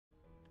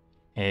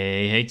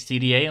Hey,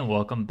 HTDA, and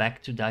welcome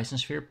back to Dyson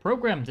Sphere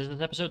Program. This is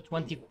episode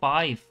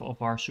 25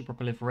 of our Super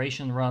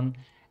Proliferation run,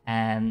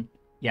 and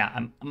yeah,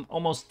 I'm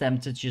almost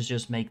tempted to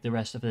just make the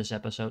rest of this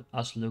episode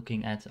us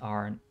looking at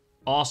our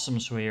awesome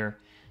sphere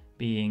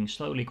being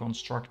slowly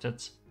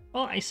constructed.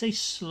 Well, I say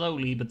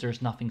slowly, but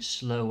there's nothing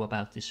slow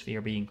about this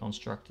sphere being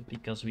constructed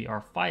because we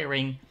are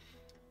firing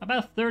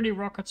about 30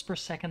 rockets per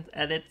second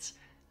at it,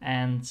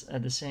 and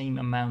the same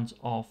amount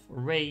of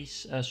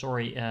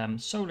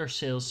solar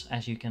cells.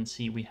 As you can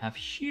see, we have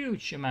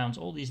huge amounts.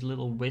 All these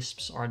little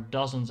wisps are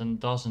dozens and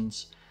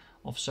dozens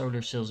of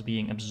solar cells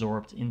being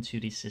absorbed into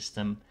the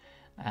system.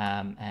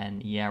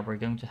 And yeah, we're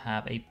going to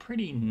have a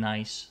pretty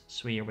nice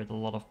sphere with a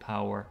lot of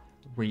power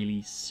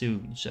really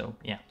soon. So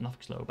yeah, nothing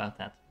slow about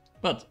that.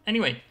 But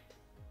anyway,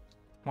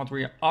 what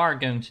we are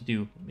going to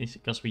do is,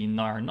 because we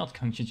are not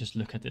going to just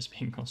look at this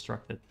being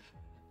constructed,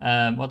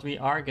 what we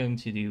are going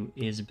to do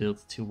is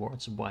build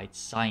towards white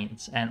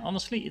science. And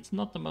honestly, it's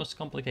not the most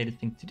complicated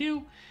thing to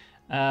do.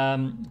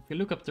 If you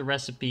look up the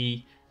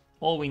recipe,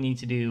 all we need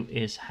to do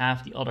is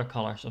have the other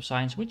colors of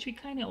science, which we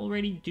kind of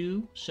already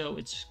do. So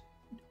it's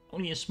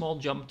only a small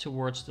jump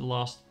towards the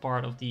last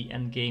part of the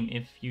end game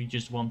if you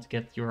just want to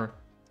get your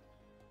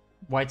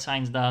white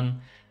science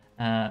done.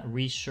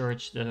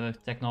 Research the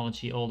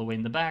technology all the way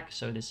in the back.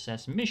 So this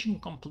says mission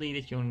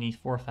completed. You only need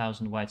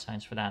 4,000 white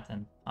signs for that,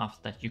 and after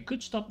that you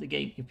could stop the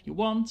game if you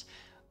want.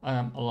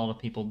 A lot of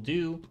people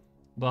do,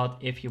 but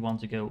if you want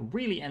to go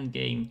really end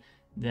game,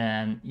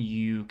 then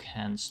you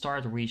can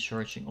start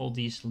researching all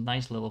these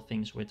nice little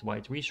things with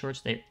white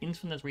research. They're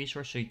infinite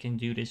research, so you can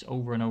do this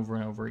over and over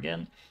and over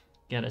again.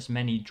 Get as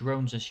many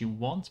drones as you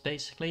want,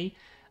 basically.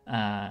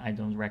 I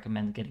don't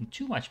recommend getting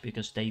too much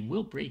because they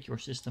will break your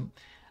system.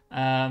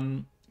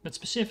 But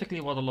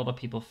specifically what a lot of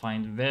people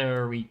find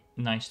very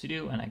nice to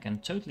do, and I can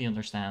totally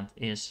understand,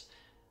 is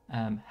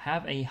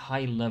have a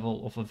high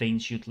level of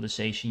veins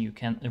utilization. You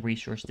can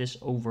research this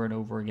over and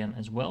over again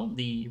as well.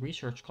 The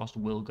research cost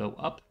will go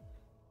up,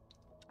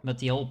 but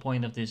the whole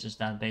point of this is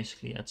that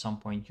basically at some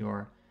point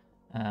your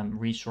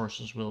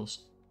resources will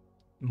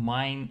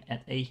mine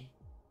at a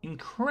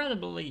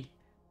incredibly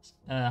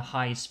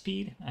high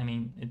speed. I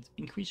mean, it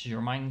increases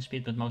your mining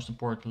speed, but most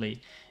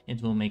importantly,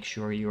 it will make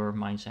sure your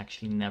mines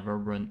actually never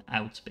run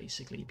out,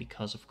 basically,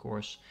 because of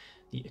course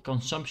the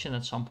consumption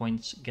at some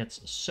point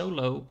gets so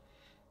low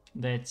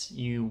that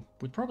you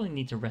would probably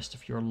need the rest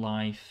of your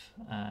life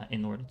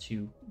in order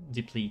to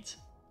deplete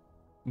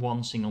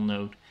one single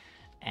node.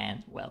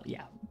 And well,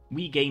 yeah,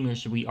 we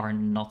gamers, we are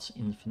not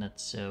infinite,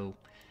 so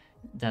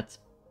that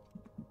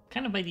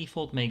kind of by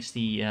default makes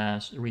the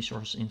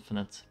resources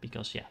infinite,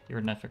 because yeah,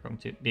 you're never going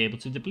to be able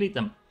to deplete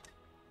them.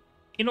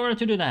 In order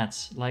to do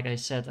that, like I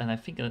said, and I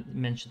think I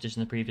mentioned this in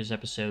the previous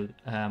episode,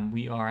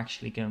 we are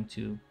actually going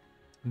to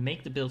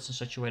make the builds in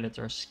such a way that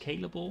they're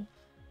scalable.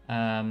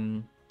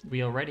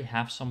 We already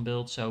have some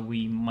builds, so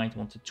we might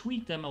want to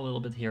tweak them a little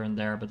bit here and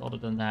there, but other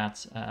than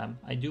that,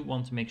 I do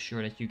want to make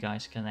sure that you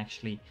guys can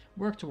actually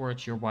work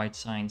towards your white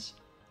signs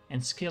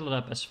and scale it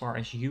up as far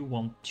as you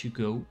want to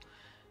go.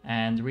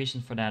 And the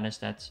reason for that is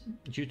that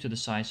due to the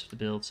size of the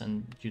builds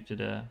and due to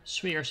the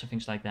spheres and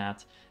things like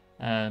that,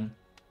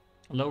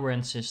 lower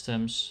end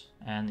systems,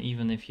 and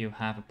even if you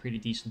have a pretty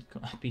decent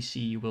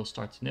PC, you will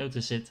start to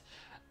notice it.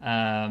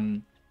 Yeah,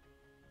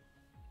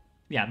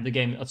 the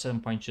game at some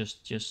point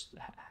just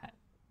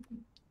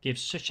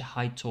gives such a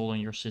high toll on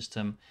your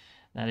system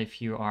that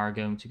if you are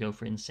going to go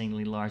for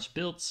insanely large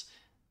builds,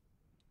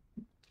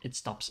 it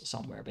stops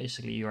somewhere.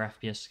 Basically, your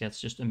FPS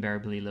gets just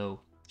unbearably low.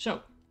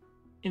 So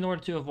in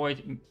order to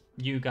avoid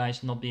you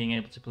guys not being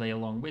able to play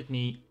along with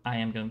me, I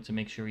am going to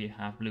make sure you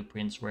have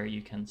blueprints where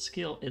you can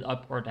scale it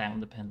up or down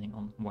depending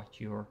on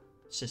what your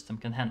system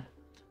can handle.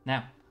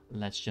 Now,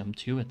 let's jump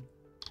to it.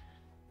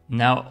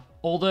 Now,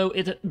 although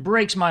it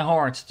breaks my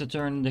heart to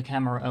turn the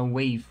camera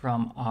away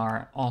from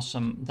our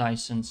awesome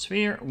Dyson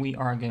Sphere, we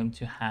are going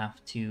to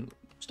have to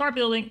start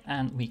building,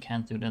 and we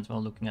can't do that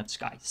while looking at the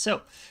sky.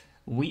 So,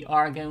 we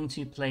are going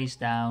to place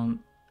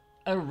down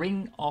a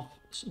ring of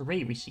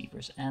array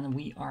receivers, and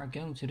we are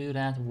going to do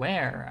that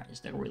where is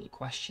the real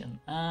question.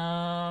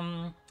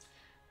 As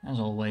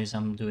always,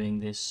 I'm doing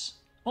this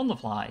on the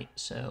fly,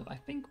 so I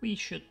think we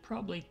should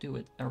probably do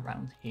it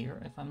around here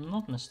if I'm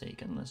not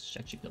mistaken. Let's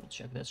double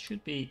check. That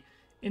should be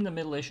in the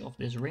middle-ish of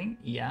this ring.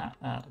 Yeah,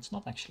 it's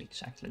not actually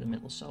exactly the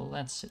middle, so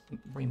let's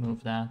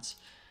remove that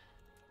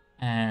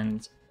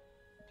and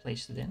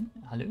place it in.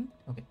 Hello?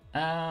 Okay.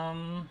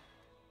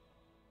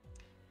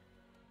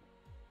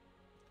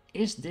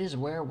 Is this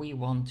where we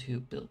want to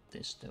build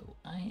this though?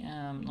 I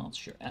am not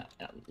sure.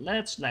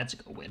 Let's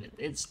go with it.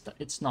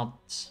 It's not.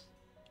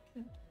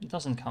 It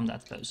doesn't come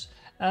that close.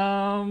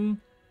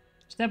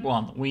 Step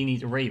one, we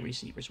need array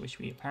receivers, which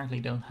we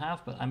apparently don't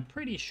have, but I'm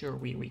pretty sure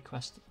we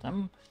requested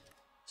them.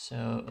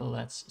 So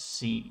let's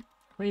see.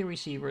 Array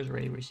receivers,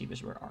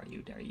 where are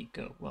you? There you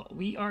go. Well,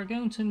 we are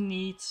going to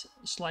need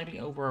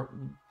slightly over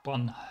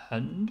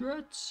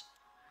 100.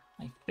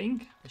 I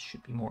think this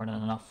should be more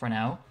than enough for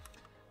now.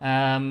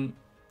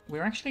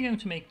 We're actually going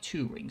to make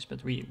 2 rings,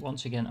 but we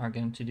once again are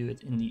going to do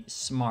it in the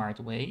smart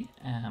way.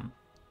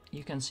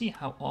 you can see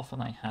how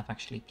often I have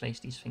actually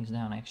placed these things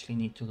down. I actually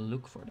need to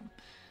look for them.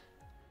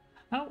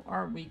 How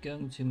are we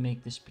going to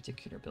make this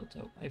particular build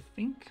though? I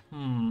think,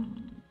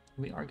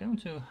 we are going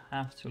to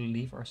have to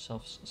leave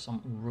ourselves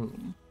some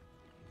room.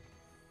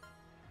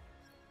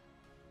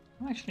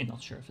 I'm actually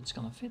not sure if it's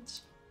gonna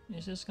fit.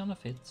 Is this gonna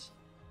fit?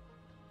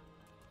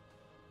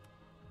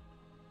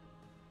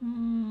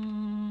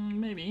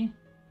 Maybe.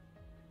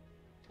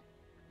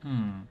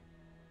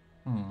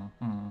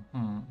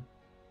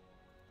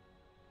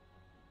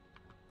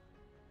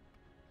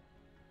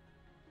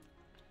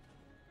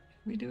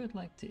 We do it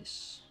like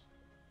this.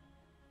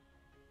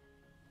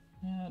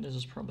 Yeah, this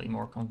is probably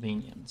more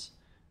convenient.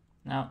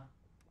 Now,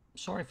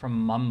 sorry for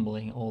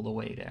mumbling all the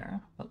way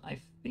there, but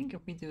I think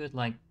if we do it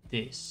like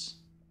this,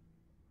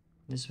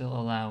 this will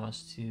allow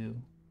us to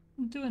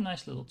do a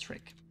nice little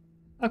trick.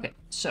 Okay,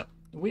 so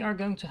we are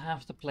going to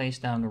have to place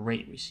down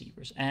array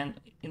receivers, and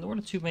in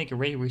order to make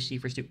array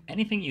receivers do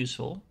anything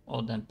useful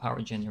other than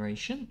power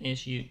generation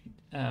is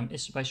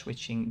by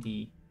switching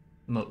the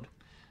mode.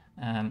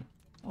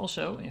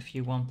 Also, if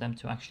you want them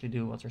to actually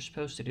do what they're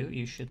supposed to do,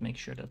 you should make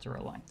sure that they're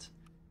aligned.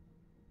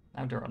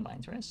 Now they're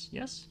aligned, right?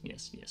 Yes,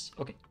 yes, yes.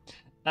 Okay.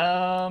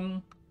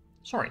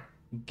 Sorry,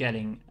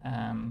 getting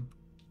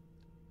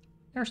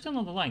they're still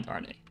not aligned,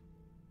 are they?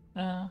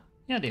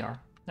 Yeah, they are.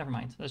 Never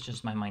mind. That's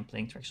just my mind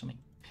playing tricks on me.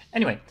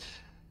 Anyway,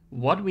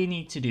 what we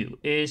need to do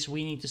is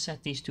we need to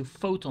set these to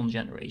photon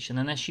generation,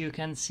 and as you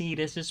can see,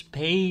 this is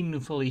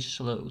painfully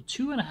slow.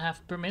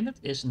 2.5 per minute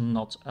is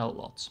not a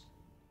lot.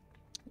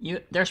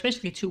 There's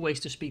basically two ways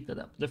to speed that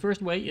up. The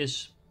first way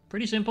is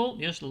pretty simple.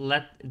 Just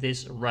let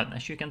this run.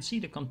 As you can see,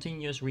 the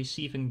continuous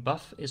receiving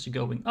buff is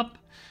going up,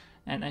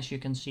 and as you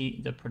can see,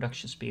 the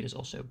production speed is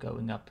also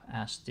going up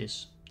as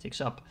this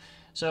ticks up.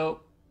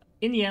 So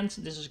in the end,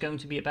 this is going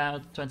to be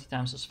about 20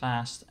 times as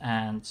fast,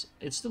 and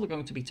it's still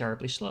going to be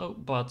terribly slow,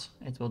 but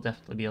it will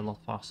definitely be a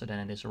lot faster than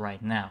it is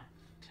right now.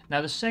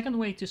 Now, the second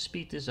way to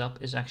speed this up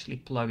is actually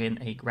plug in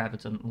a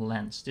graviton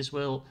lens. This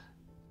will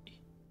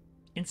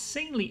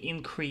insanely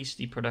increase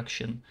the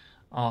production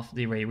of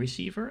the array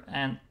receiver,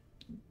 and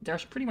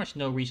there's pretty much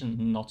no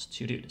reason not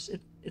to do this.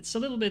 It's a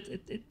little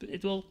bit,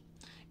 it will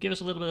give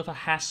us a little bit of a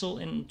hassle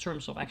in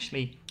terms of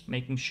actually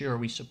making sure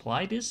we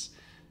supply this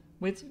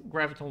with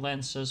graviton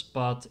lenses,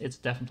 but it's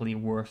definitely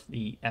worth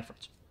the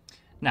effort.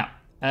 Now,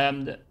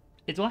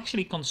 it will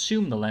actually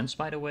consume the lens,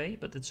 by the way,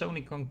 but it's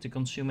only going to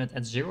consume it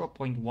at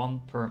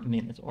 0.1 per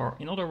minute, or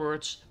in other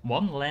words,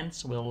 one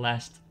lens will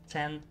last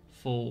 10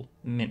 full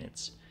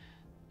minutes.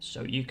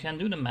 So you can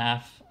do the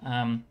math.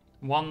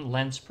 One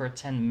lens per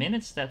 10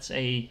 minutes, that's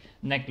a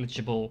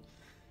negligible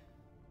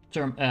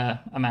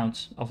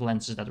amount of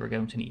lenses that we're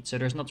going to need. So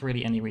there's not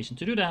really any reason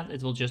to do that.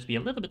 It will just be a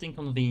little bit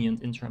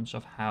inconvenient in terms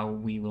of how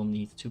we will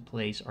need to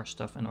place our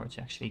stuff in order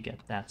to actually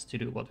get that to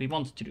do what we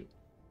want to do.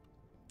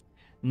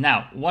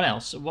 Now, what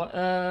else? We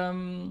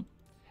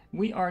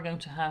are going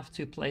to have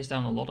to place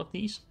down a lot of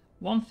these.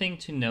 One thing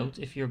to note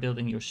if you're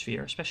building your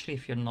sphere, especially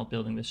if you're not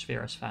building the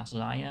sphere as fast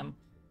as I am,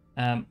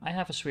 I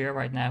have a sphere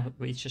right now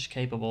which is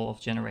capable of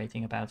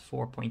generating about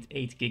 4.8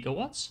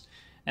 gigawatts.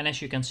 And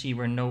as you can see,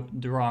 we're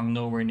drawing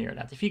nowhere near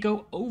that. If you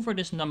go over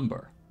this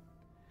number,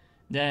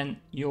 then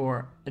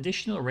your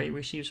additional array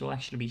receivers will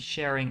actually be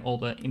sharing all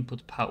the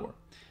input power.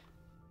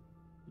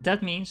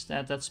 That means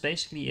that that's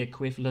basically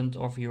equivalent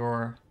of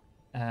your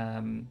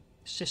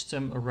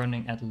system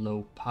running at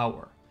low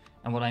power.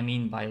 And what I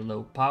mean by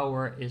low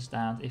power is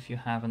that if you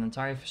have an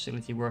entire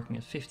facility working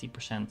at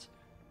 50%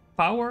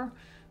 power,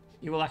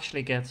 you will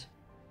actually get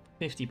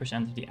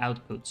 50% of the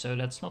output. So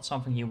that's not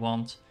something you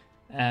want.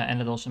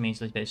 And it also means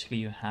that basically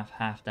you have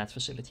half that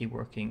facility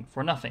working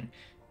for nothing.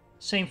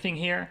 Same thing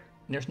here.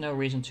 There's no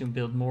reason to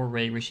build more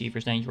array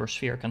receivers than your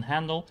sphere can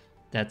handle.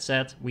 That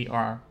said, we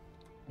are,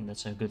 and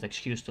that's a good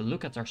excuse to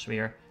look at our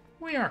sphere,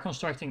 we are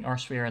constructing our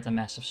sphere at a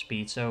massive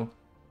speed. So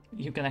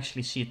you can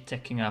actually see it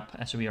ticking up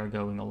as we are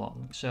going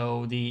along.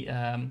 So the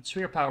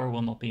sphere power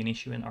will not be an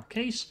issue in our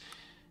case.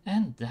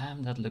 And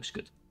damn, that looks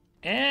good.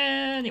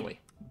 Anyway,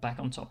 back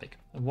on topic.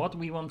 What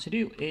we want to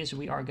do is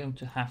we are going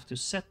to have to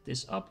set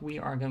this up. We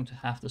are going to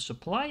have to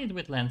supply it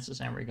with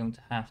lenses, and we're going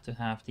to have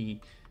the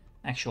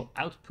actual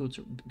output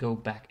go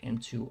back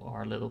into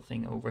our little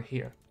thing over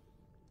here.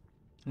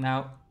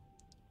 Now,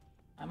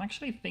 I'm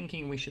actually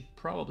thinking we should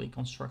probably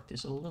construct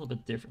this a little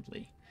bit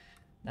differently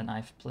than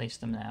I've placed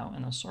them now.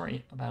 And I'm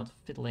sorry about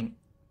fiddling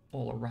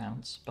all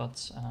around,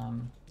 but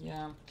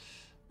yeah,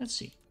 let's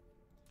see.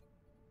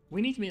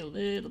 We need to be a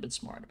little bit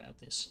smart about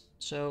this.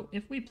 So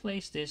if we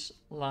place this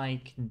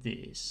like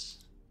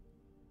this,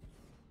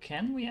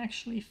 can we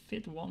actually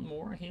fit one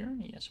more here?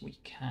 Yes, we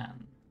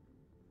can.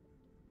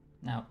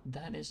 Now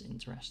that is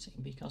interesting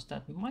because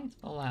that might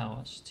allow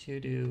us to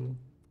do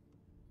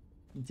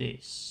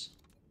this.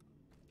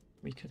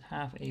 We could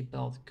have a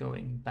belt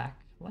going back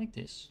like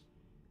this.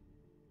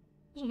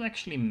 Doesn't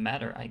actually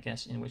matter, I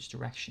guess, in which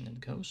direction it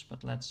goes,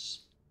 but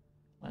let's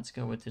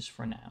go with this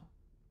for now.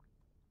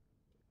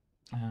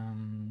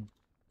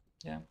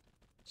 Yeah,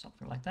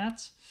 something like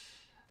that.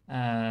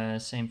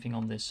 Same thing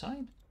on this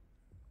side.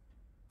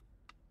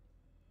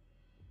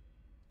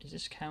 is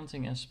this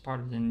counting as part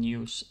of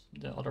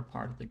the other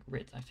part of the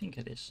grid? I think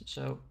it is.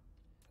 So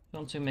I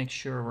want to make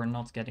sure we're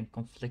not getting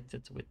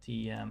conflicted with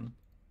the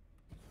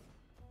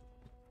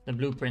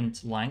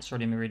blueprint lines or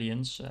the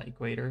meridians,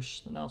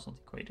 equators. No, it's not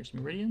equators,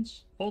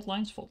 meridians, fault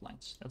lines, fault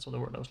lines. That's what the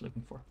word I was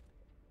looking for.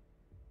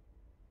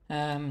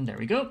 There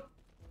we go.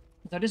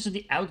 Now this is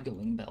the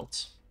outgoing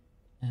belt,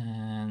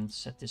 and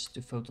set this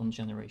to photon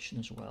generation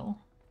as well.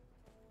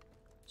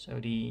 So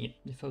the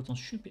photons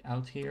should be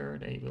out here.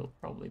 They will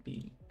probably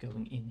be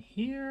going in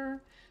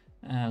here.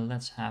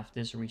 Let's have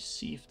this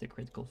receive the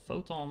critical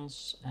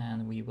photons,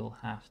 and we will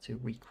have to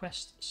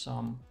request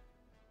some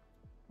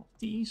of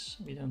these.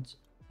 We don't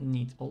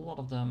need a lot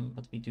of them,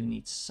 but we do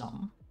need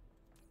some.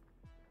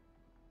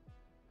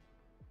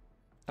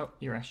 Oh,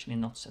 you're actually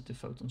not set to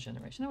photon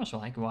generation. I was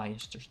like, why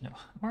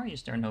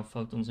is there no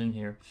photons in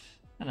here?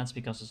 And that's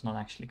because it's not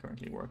actually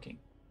currently working.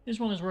 This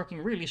one is working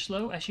really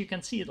slow. As you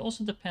can see, it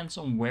also depends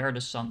on where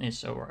the sun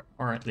is, or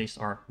at least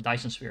our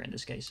Dyson Sphere in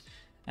this case.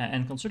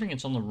 And considering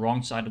it's on the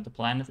wrong side of the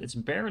planet, it's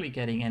barely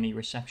getting any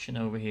reception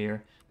over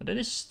here, but it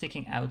is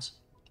sticking out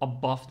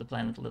above the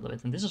planet a little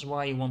bit. And this is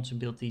why you want to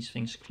build these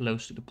things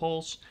close to the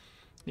poles,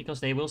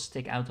 because they will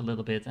stick out a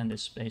little bit, and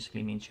this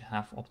basically means you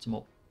have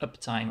optimal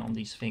uptime on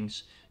these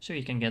things, so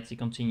you can get the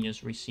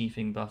continuous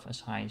receiving buff as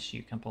high as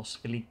you can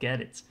possibly get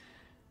it.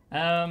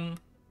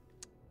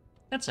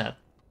 That's it.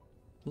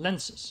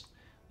 Lenses.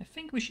 I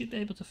think we should be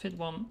able to fit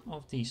one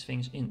of these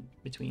things in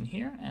between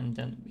here, and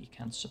then we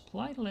can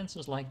supply the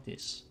lenses like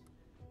this.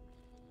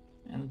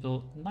 And it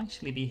will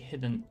nicely be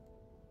hidden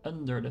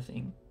under the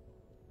thing.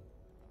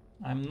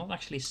 I'm not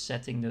actually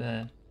setting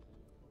the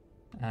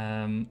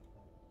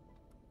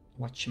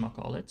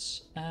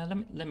whatchamacallits.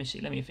 Let me see,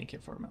 let me think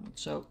here for a moment.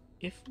 So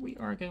if we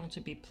are going to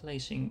be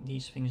placing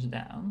these things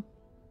down,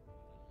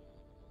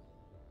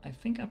 I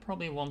think I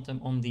probably want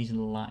them on these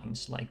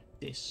lines like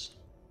this.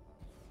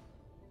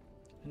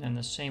 And then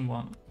the same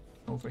one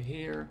over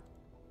here.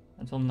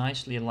 That will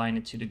nicely align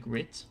it to the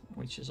grid,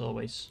 which is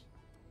always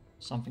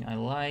something I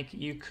like.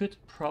 You could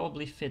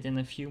probably fit in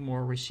a few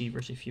more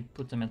receivers if you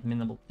put them at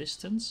minimal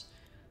distance.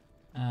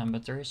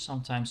 But there is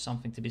sometimes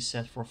something to be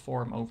said for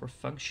form over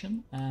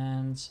function.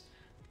 And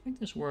I think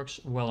this works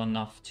well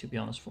enough, to be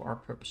honest, for our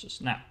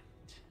purposes. Now,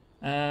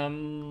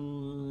 I'm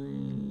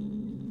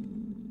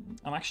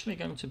actually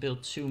going to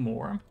build 2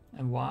 more.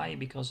 And why?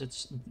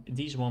 Because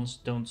these ones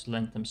don't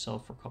lend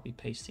themselves for copy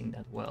pasting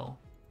that well.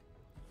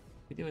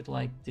 If we do it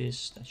like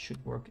this, that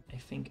should work, I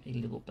think, a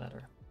little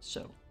better.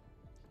 So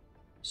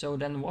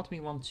then what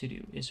we want to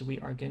do is we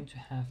are going to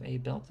have a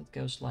belt that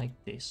goes like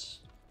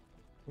this.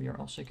 We are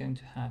also going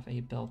to have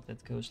a belt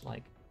that goes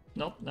like,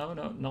 no,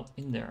 not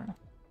in there.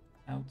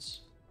 Out,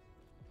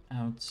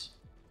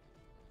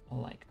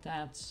 like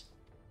that.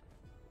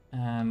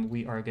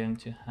 We are going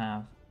to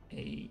have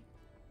a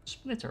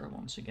splitter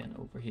once again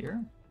over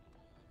here.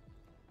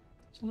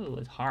 It's a little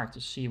bit hard to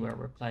see where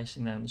we're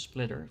placing down the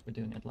splitter if we're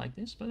doing it like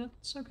this, but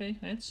it's okay,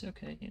 it's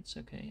okay, it's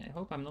okay. I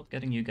hope I'm not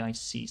getting you guys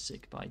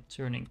seasick by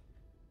turning...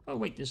 Oh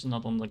wait, this is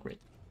not on the grid.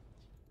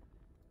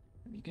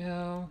 There we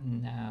go.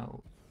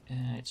 Now,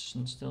 it's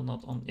still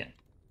not on... Yeah,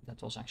 that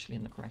was actually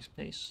in the correct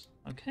place.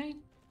 Okay.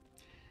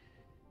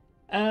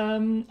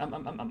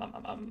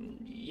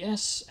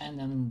 Yes, and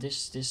then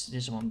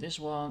this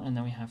one, and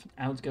then we have an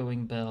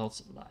outgoing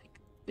belt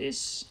like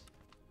this.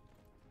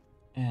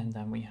 And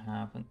then we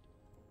have a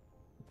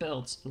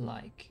belt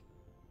like...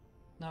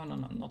 No,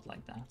 not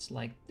like that.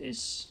 Like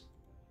this.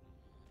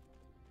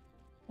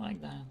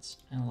 Like that,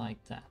 and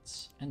like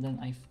that. And then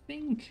I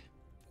think...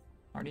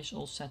 Are these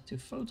all set to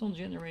photon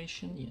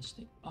generation? Yes,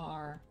 they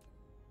are.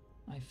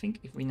 I think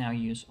if we now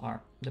use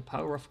the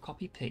power of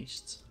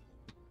copy-paste,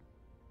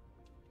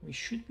 we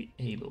should be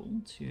able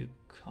to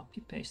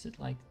copy-paste it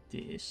like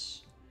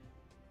this.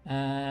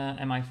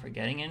 Am I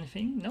forgetting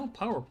anything? No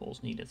power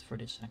poles needed for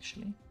this,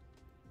 actually.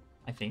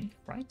 I think,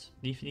 right?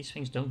 These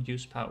things don't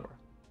use power.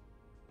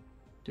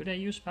 Do they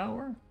use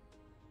power?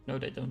 No,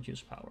 they don't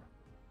use power.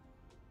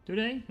 Do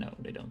they? No,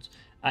 they don't.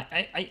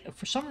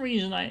 For some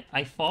reason,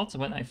 I thought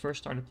when I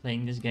first started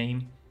playing this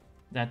game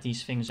that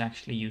these things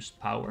actually used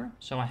power.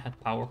 So I had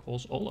power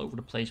poles all over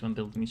the place when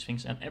building these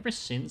things. And ever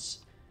since,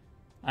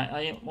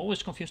 I am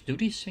always confused. Do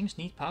these things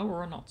need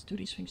power or not? Do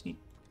these things need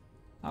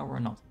power or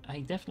not? I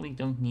definitely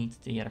don't need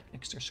the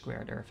extra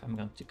square there if I'm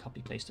going to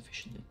copy-paste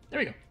efficiently. There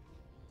we go.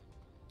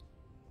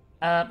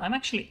 I'm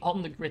actually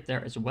on the grid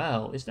there as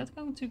well. Is that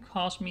going to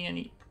cause me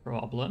any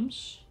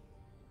problems?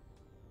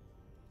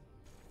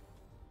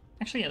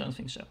 Actually, I don't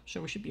think so. So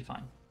we should be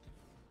fine.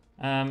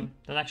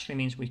 That actually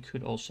means we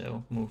could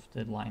also move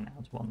the line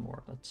out one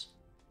more, but...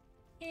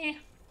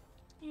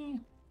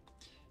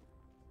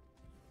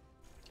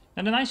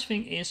 Now the nice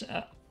thing is,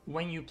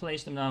 when you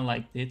place them down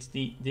like this,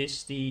 the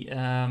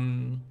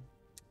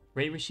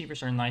ray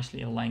receivers are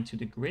nicely aligned to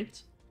the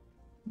grid.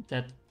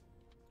 That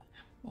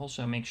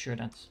also makes sure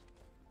that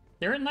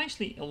they're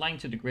nicely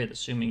aligned to the grid,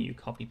 assuming you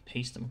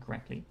copy-paste them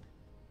correctly.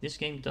 This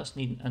game does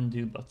need an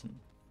undo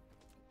button.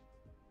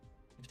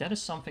 If that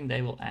is something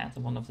they will add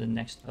in one of the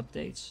next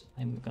updates,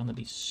 I'm gonna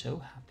be so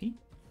happy.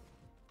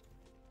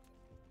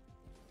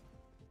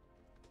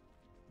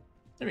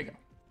 There we go.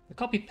 The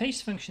copy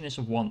paste function is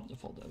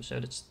wonderful though,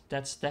 so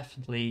that's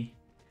definitely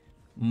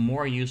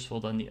more useful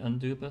than the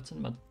undo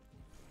button, but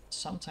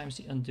sometimes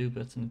the undo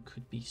button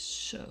could be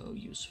so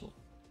useful,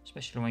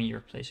 especially when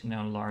you're placing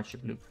down larger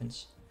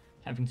blueprints.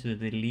 Having to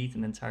delete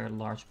an entire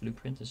large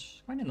blueprint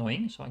is quite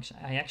annoying, so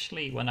I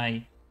actually, when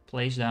I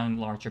place down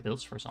larger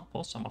builds, for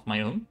example, some of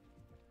my own,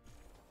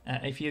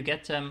 if you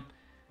get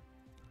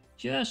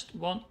just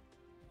one...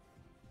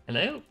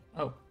 Hello?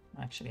 Oh,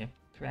 actually I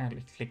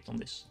apparently clicked on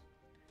this.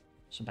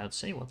 I was about to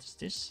say, what is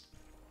this?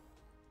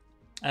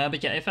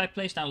 But yeah, if I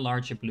place down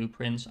larger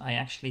blueprints, I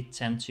actually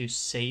tend to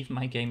save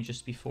my game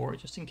just before,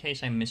 just in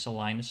case I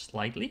misalign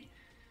slightly.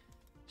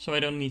 So I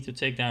don't need to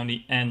take down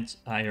the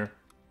entire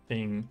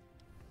thing.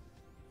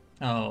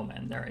 Oh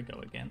man, there I go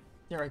again.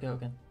 There I go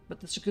again. But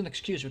that's a good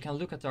excuse, we can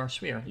look at our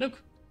sphere.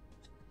 Look!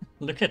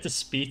 Look at the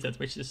speed at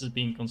which this is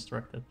being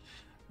constructed.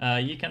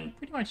 You can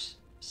pretty much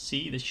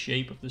see the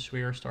shape of the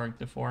sphere starting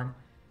to form.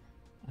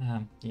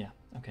 Yeah,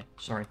 okay,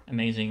 sorry,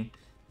 amazing.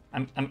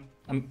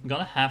 I'm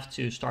gonna have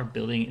to start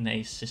building in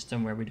a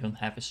system where we don't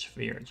have a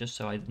sphere, just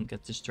so I don't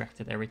get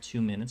distracted every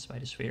 2 minutes by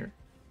the sphere.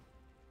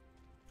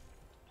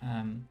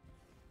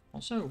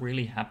 Also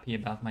really happy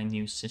about my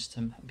new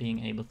system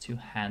being able to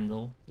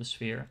handle the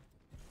sphere.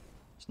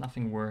 There's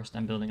nothing worse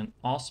than building an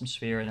awesome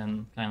sphere and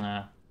then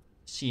kinda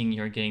seeing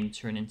your game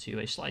turn into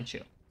a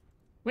slideshow.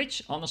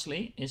 Which,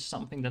 honestly, is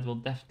something that will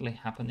definitely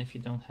happen if you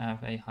don't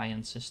have a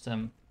high-end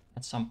system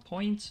at some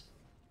point.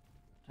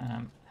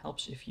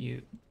 Helps if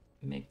you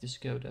make this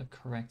go the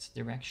correct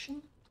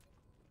direction.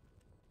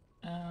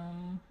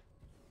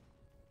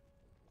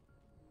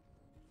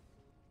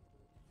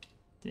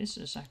 This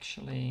is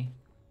actually...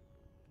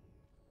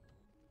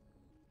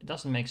 It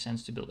doesn't make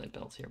sense to build a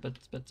belt here, but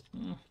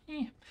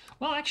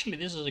well, actually,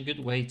 this is a good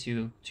way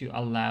to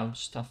allow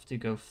stuff to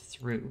go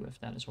through, if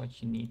that is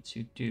what you need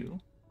to do.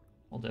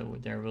 Although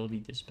there will be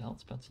this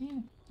belt, but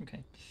yeah,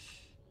 okay.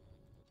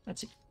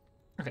 Let's see.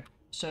 Okay,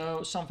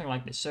 so something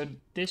like this. So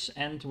this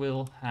end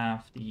will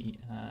have the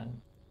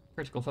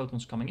critical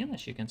photons coming in.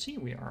 As you can see,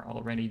 we are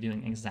already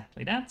doing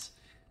exactly that.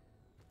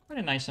 Quite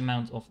a nice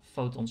amount of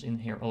photons in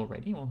here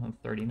already,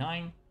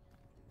 139.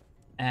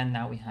 And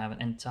now we have an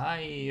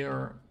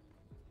entire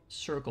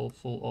circle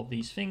full of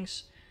these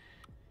things.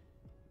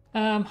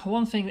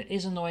 One thing that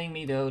is annoying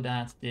me though,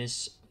 that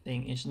this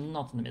thing is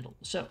not in the middle.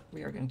 So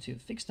we are going to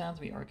fix that.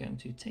 We are going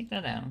to take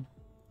that down.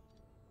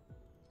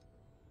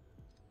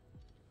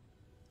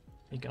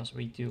 Because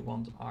we do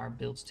want our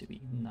builds to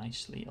be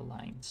nicely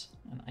aligned.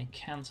 And I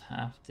can't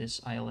have this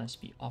ILS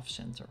be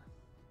off-center.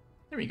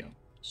 There we go.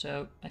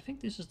 So I think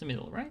this is the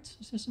middle, right?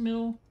 Is this the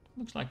middle?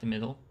 Looks like the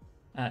middle.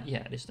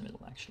 Yeah, it is the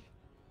middle actually.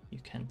 You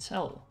can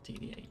tell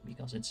TVA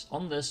because it's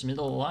on this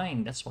middle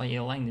line. That's why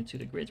you aligned it to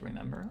the grid,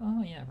 remember?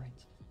 Oh yeah,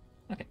 right.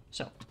 Okay,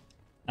 so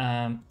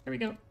there we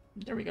go.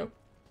 There we go.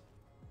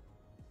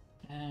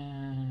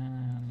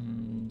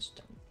 And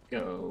there we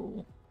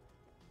go.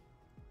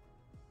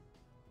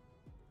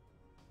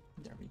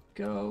 There we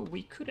go.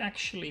 We could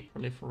actually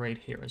proliferate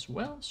here as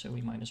well, so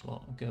we might as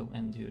well go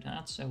and do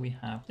that. So we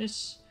have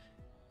this.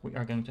 We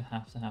are going to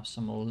have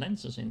some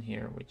lenses in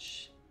here,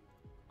 which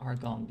are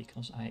gone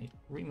because I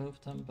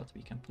removed them, but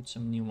we can put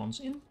some new ones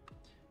in.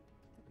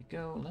 There we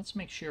go. Let's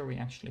make sure we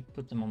actually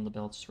put them on the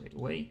belt straight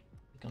away,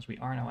 because we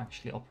are now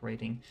actually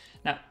operating.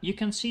 Now, you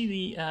can see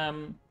the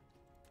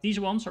these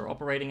ones are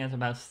operating at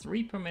about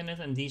 3 per minute,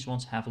 and these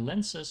ones have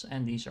lenses,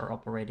 and these are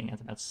operating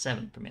at about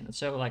 7 per minute.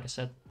 So, like I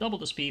said, double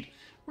the speed,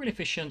 really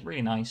efficient,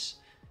 really nice,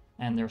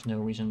 and there's no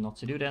reason not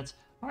to do that.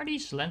 Are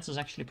these lenses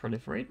actually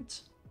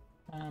proliferated?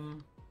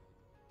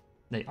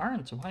 They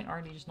aren't. Why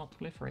are these not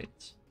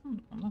proliferated?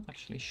 I'm not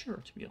actually sure,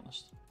 to be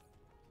honest.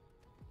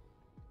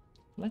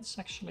 Let's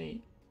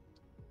actually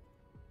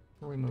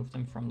remove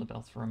them from the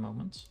belt for a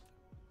moment.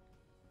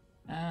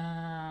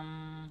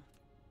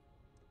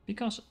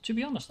 Because, to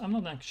be honest, I'm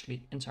not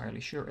actually entirely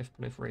sure if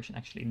proliferation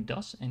actually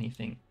does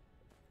anything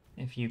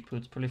if you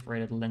put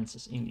proliferated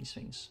lenses in these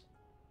things.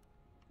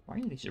 Why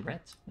are these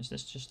red? Is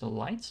this just a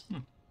light?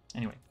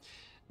 Anyway.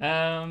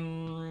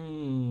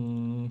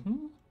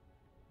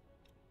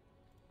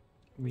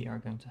 We are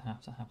going to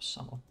have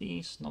some of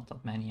these. Not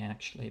that many,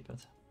 actually,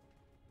 but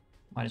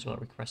might as well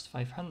request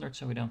 500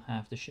 so we don't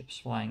have the ships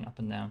flying up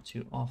and down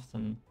too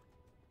often.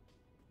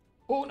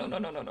 Oh, no, no,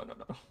 no, no, no, no,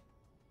 no.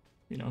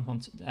 We don't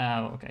want to...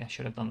 Oh, okay, I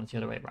should have done it the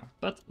other way around,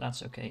 but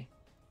that's okay.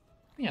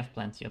 We have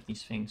plenty of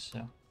these things,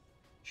 so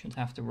shouldn't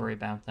have to worry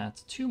about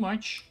that too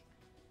much.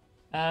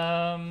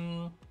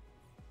 The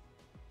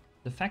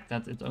fact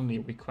that it only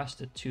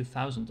requested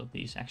 2,000 of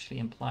these actually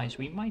implies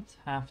we might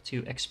have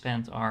to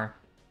expand our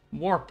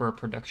warper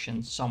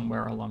production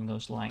somewhere along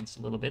those lines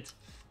a little bit.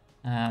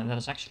 That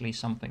is actually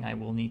something I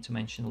will need to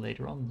mention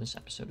later on in this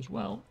episode as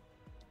well.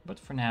 But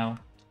for now,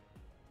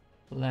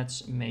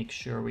 let's make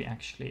sure we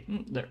actually...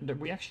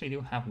 we actually do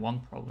have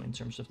one problem in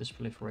terms of this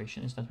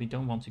proliferation, is that we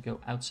don't want to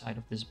go outside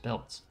of this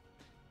belt.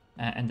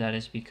 And that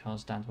is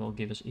because that will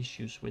give us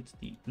issues with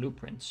the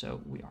blueprint.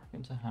 So we are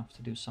going to have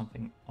to do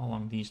something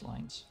along these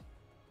lines.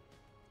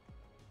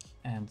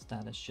 And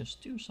that is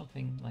just do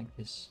something like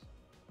this.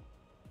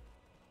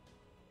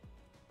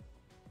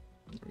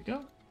 There we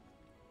go.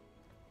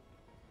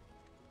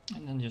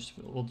 And then just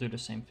we'll do the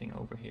same thing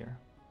over here.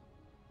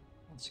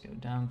 Let's go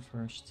down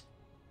first.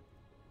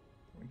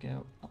 There we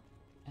go, up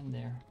and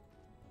there.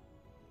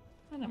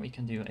 And then we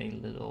can do a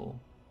little...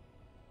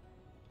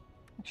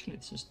 Actually,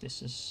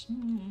 this is...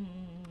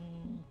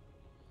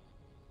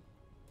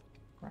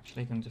 We're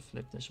actually going to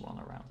flip this one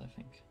around, I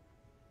think.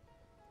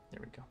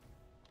 There we go.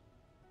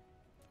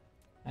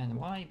 And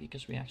why?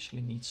 Because we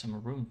actually need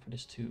some room for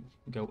this to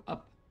go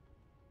up.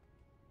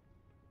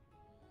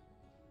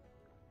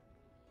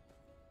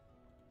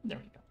 There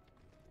we go.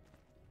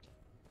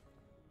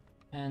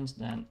 And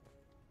then,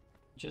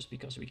 just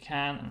because we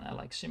can, and I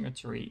like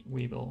symmetry,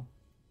 we will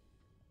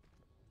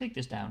take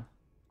this down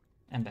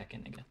and back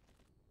in again.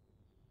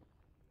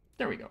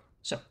 There we go.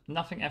 So,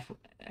 nothing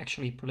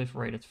actually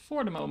proliferated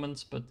for the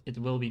moment, but it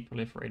will be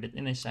proliferated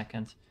in a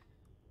second.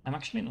 I'm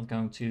actually not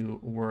going to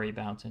worry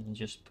about it and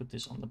just put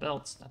this on the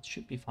belt. That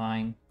should be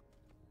fine.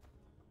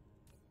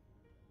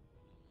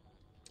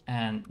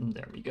 And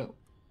there we go.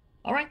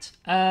 All right,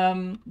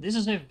 this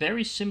is a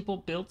very simple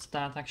build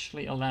that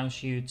actually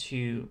allows you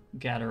to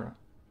gather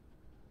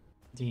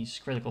these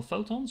critical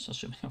photons,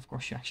 assuming of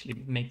course you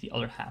actually make the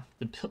other half of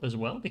the build as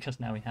well, because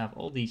now we have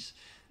all these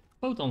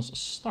photons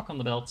stuck on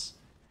the belts.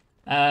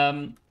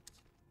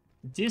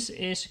 This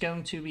is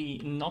going to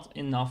be not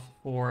enough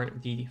for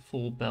the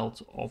full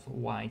belt of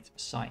white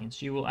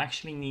science. You will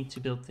actually need to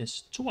build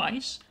this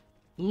twice.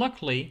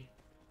 Luckily,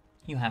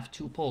 you have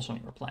 2 poles on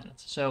your planet,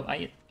 so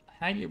I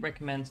highly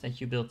recommend that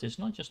you build this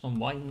not just on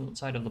one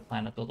side of the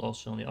planet, but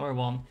also on the other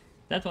one.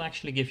 That will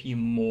actually give you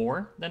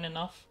more than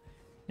enough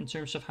in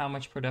terms of how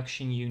much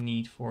production you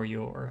need for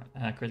your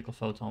critical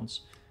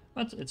photons.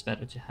 But it's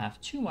better to have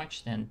too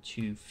much than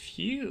too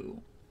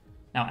few.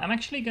 Now, I'm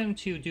actually going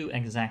to do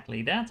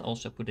exactly that,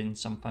 also put in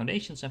some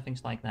foundations and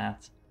things like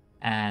that.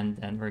 And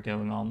then we're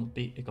going on,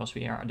 because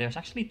there's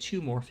actually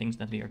 2 more things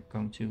that we are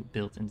going to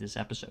build in this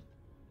episode.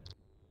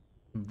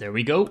 There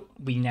we go.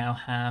 We now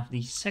have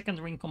the second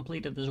ring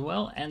completed as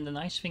well. And the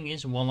nice thing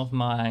is one of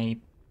my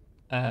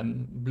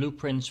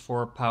blueprints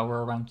for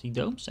power around the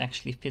domes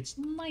actually fits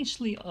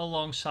nicely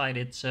alongside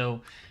it.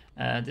 So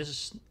this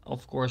is,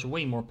 of course,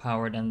 way more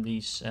power than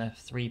these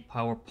 3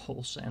 power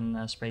poles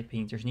and spray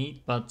painters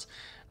need. But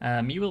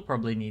you will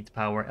probably need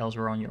power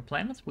elsewhere on your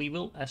planet. We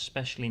will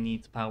especially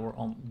need power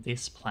on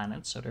this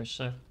planet. So there's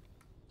a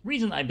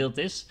reason I built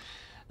this.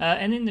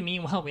 And in the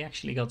meanwhile, we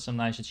actually got some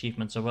nice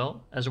achievements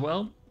as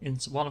well.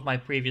 It's one of my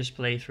previous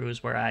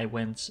playthroughs where I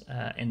went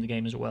in the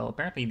game as well.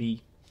 Apparently the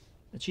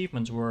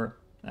achievements were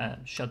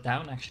shut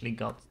down. Actually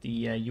got the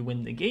you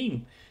win the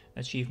game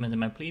achievement in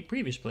my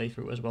previous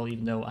playthrough as well,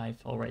 even though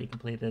I've already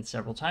completed it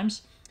several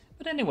times.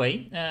 But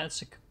anyway,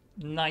 it's a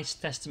nice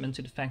testament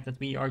to the fact that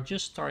we are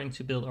just starting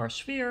to build our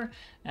sphere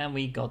and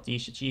we got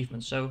these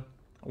achievements. So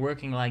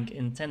working like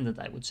intended,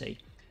 I would say.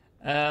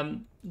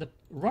 The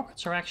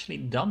rockets are actually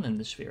done in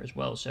the sphere as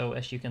well, so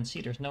as you can see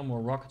there's no more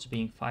rockets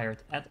being fired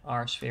at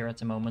our sphere at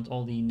the moment.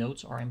 All the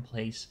nodes are in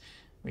place.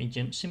 We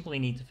simply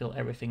need to fill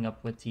everything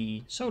up with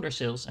the solar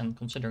cells, and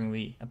considering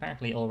we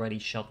apparently already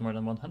shot more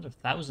than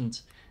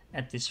 100,000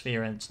 at this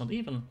sphere, and it's not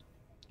even,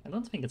 I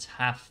don't think it's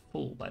half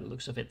full by the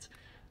looks of it.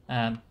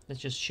 That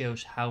just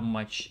shows how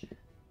much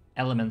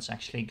elements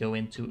actually go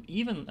into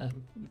even a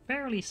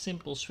fairly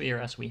simple sphere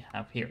as we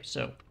have here.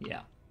 So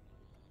yeah.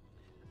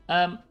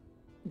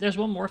 There's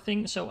one more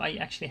thing. So I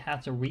actually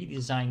had to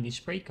redesign the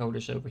spray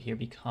coders over here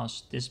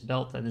because this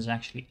belt that is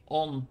actually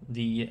on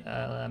the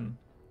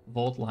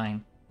vault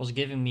line was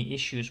giving me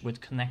issues with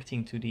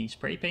connecting to the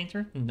spray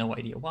painter. No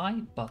idea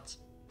why, but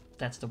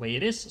that's the way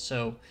it is.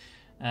 So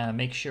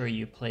make sure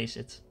you place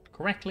it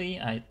correctly.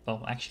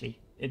 Well, actually,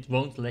 it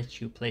won't let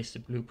you place the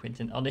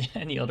blueprint in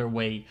any other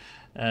way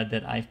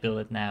that I've built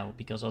it now,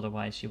 because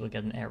otherwise you will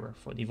get an error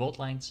for the vault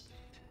lines.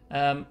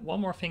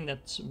 One more thing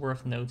that's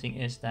worth noting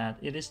is that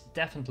it is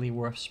definitely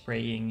worth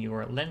spraying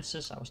your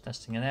lenses. I was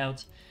testing it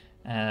out.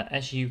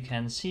 As you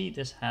can see,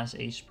 this has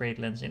a sprayed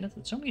lens in it.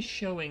 It's only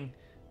showing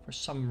for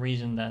some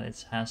reason that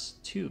it has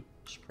 2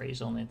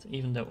 sprays on it,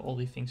 even though all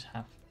the things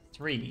have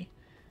 3.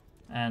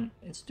 And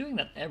it's doing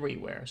that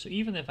everywhere. So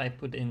even if I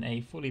put in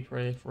a fully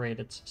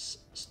proliferated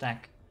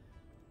stack,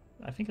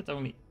 I think it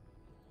only...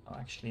 Oh,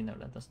 actually, no,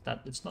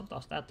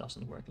 that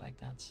doesn't work like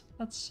that.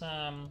 Let's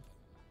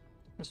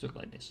do it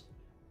like this.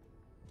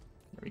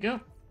 There we go.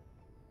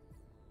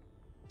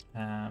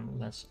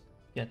 Let's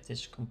get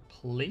this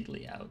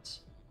completely out.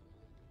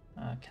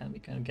 Can we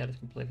get it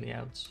completely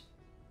out?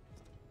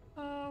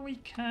 We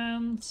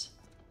can't.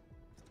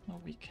 Oh,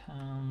 we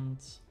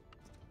can't.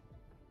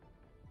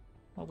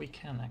 Well, we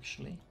can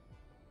actually.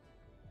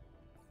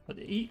 But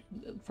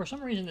for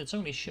some reason it's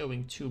only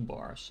showing 2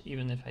 bars,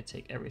 even if I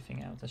take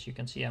everything out. As you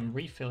can see, I'm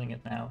refilling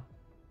it now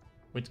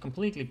with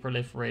completely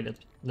proliferated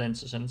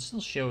lenses, and it's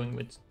still showing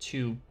with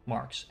 2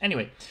 marks.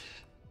 Anyway.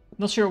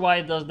 Not sure why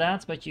it does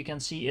that, but you can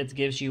see it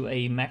gives you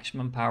a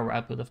maximum power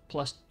output of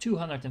plus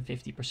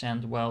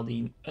 250%, while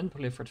the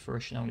unproliferated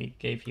version only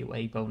gave you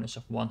a bonus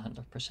of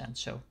 100%.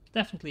 So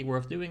definitely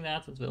worth doing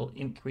that. It will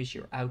increase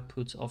your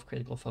output of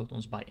critical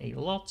photons by a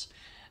lot.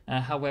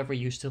 However,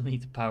 you still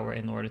need the power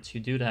in order to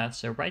do that.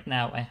 So right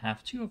now I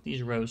have 2 of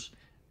these rows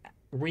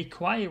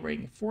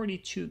requiring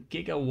 42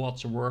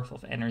 gigawatts worth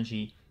of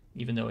energy,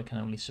 even though it can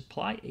only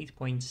supply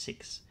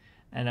 8.6.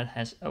 And that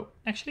has, oh,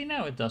 actually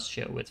now it does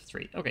show with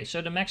 3. Okay,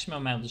 so the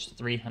maximum amount is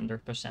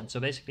 300%. So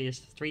basically it's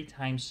 3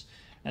 times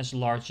as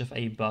large of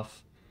a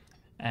buff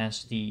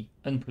as the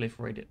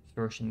unproliferated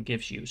version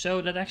gives you.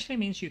 So that actually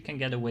means you can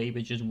get away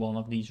with just 1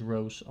 of these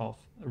rows of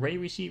array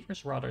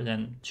receivers rather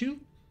than 2.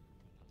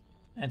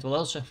 It will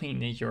also mean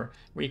that you're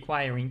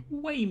requiring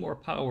way more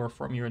power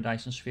from your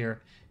Dyson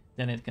Sphere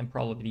than it can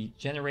probably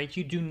generate.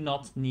 You do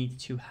not need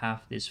to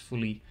have this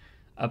fully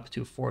up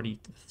to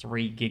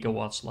 43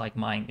 gigawatts like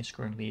mine is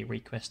currently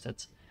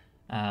requested.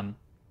 A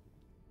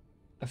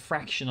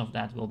fraction of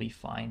that will be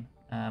fine.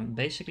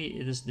 Basically,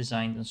 it is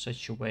designed in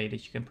such a way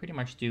that you can pretty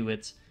much do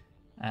it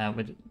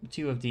with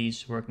 2 of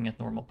these working at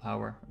normal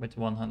power with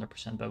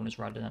 100% bonus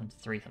rather than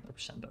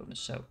 300% bonus.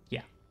 So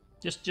yeah,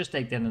 just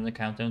take that into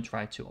account. Don't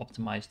try to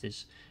optimize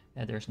this.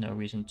 There's no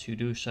reason to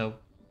do so.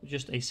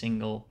 Just a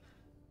single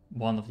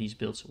one of these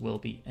builds will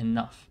be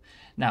enough.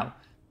 Now,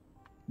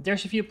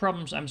 there's a few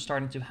problems I'm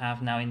starting to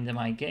have now in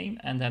my game,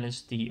 and that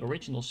is the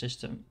original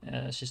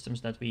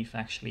systems that we've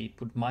actually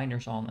put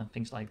miners on and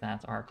things like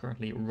that are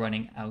currently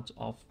running out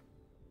of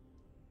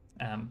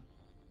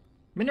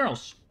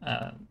minerals,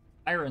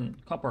 iron,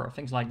 copper,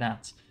 things like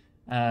that.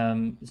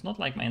 It's not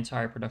like my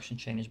entire production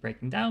chain is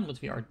breaking down,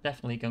 but we are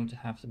definitely going to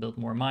have to build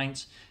more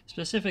mines.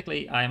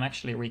 Specifically, I'm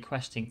actually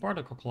requesting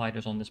particle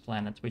colliders on this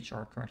planet, which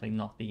are currently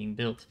not being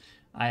built.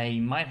 I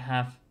might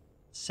have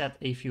set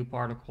a few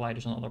particle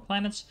colliders on other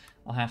planets.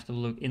 I'll have to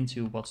look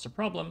into what's the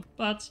problem,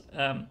 but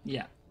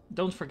yeah,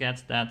 don't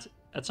forget that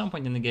at some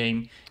point in the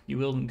game, you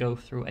will go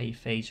through a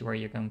phase where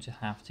you're going to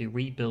have to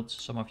rebuild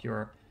some of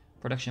your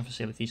production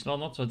facilities. Well,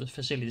 not so the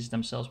facilities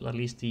themselves, but at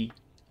least the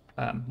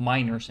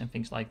miners and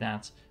things like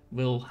that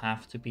will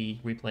have to be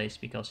replaced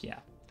because, yeah,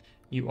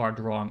 you are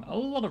drawing a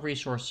lot of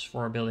resources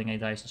for building a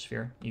Dyson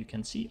Sphere. You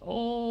can see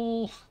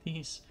all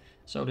these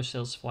solar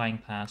cells flying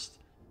past,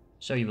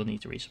 so you will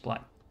need to resupply.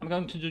 I'm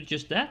going to do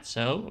just that,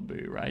 so I'll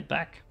be right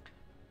back.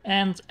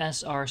 And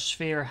as our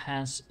sphere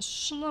has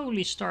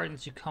slowly started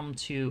to come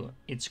to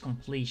its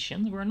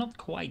completion, we're not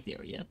quite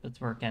there yet, but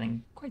we're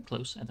getting quite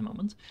close at the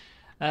moment.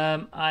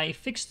 I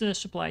fixed the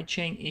supply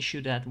chain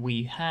issue that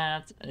we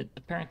had. It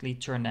apparently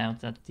turned out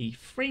that the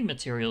frame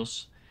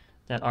materials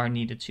that are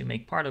needed to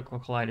make particle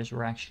colliders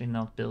were actually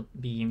not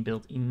being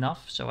built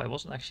enough, so I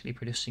wasn't actually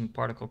producing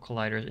particle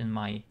colliders in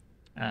my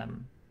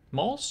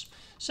malls.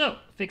 So,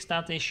 fixed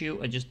that issue.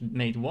 I just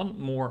made 1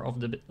 more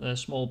of the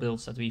small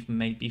builds that we've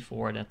made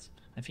before that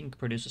I think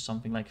produces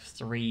something like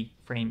 3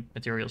 frame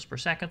materials per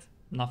second.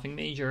 Nothing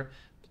major.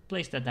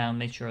 Placed that down,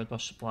 made sure it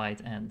was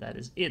supplied, and that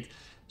is it.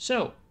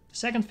 So, the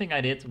second thing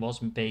I did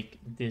was make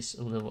this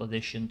little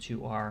addition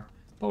to our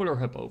polar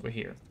hub over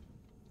here.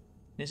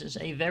 This is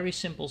a very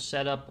simple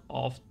setup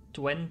of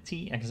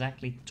 20,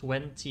 exactly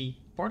 20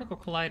 particle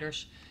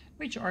colliders,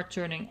 which are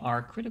turning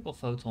our critical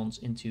photons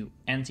into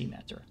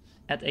antimatter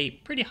at a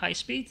pretty high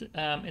speed.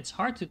 It's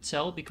hard to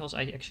tell because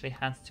I actually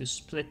had to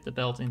split the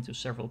belt into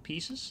several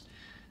pieces,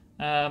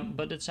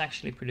 but it's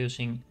actually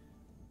producing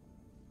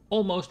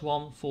almost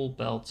 1 full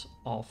belt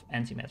of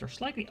antimatter,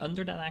 slightly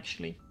under that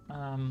actually,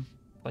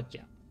 but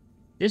yeah.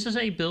 This is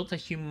a build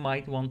that you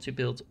might want to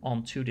build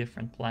on 2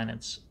 different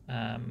planets,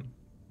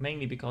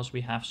 mainly because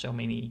we have so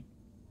many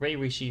ray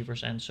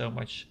receivers and so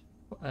much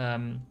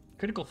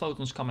critical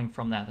photons coming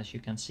from that. As you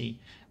can see,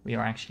 we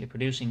are actually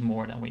producing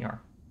more than we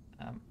are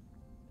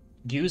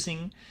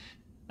using.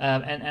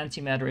 And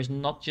antimatter is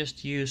not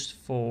just used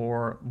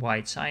for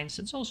white science,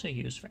 it's also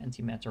used for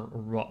antimatter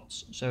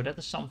rods. So that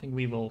is something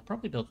we will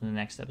probably build in the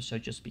next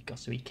episode just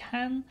because we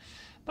can.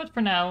 But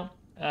for now,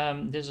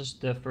 this is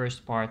the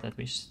first part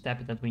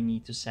that we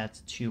need to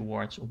set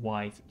towards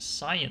white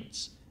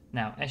science.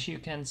 Now, as you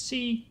can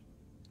see,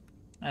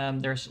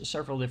 there's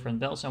several different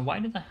belts. And why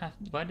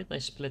did I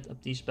split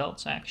up these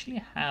belts? I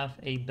actually have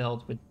a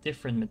belt with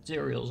different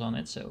materials on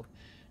it, so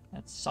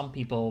that some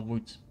people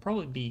would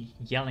probably be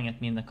yelling at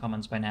me in the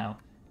comments by now.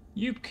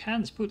 You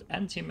can't put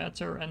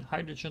antimatter and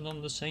hydrogen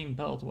on the same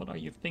belt. What are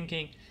you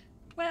thinking?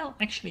 Well,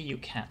 actually you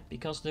can,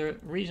 because the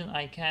reason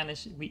I can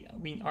is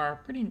we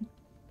are pretty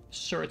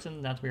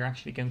certain that we're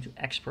actually going to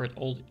export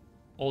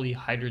all the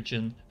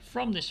hydrogen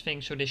from this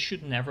thing, so this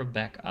should never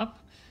back up.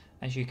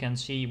 As you can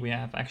see, we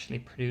have actually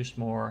produced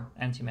more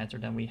antimatter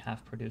than we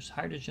have produced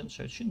hydrogen,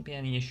 so it shouldn't be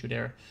any issue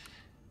there.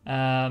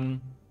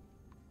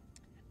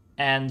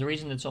 And the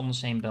reason it's on the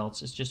same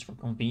belts is just for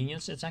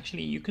convenience. It's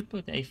actually, you could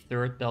put a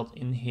 3rd belt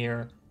in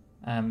here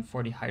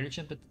for the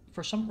hydrogen, but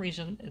for some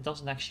reason it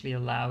doesn't actually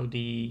allow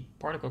the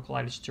particle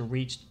colliders to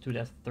reach to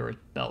that 3rd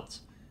belt.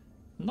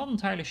 I'm not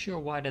entirely sure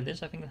why that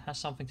is. I think it has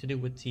something to do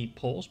with the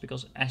poles,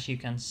 because as you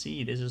can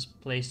see, this is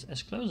placed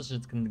as close as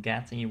it can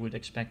get, and you would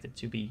expect it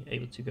to be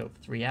able to go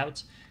 3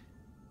 out,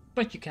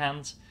 but you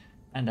can't,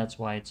 and that's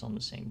why it's on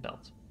the same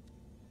belt.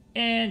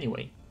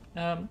 Anyway,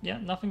 yeah,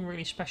 nothing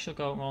really special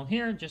going on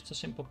here, just a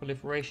simple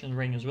proliferation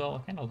ring as well. I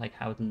kind of like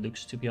how it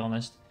looks, to be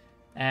honest.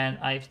 And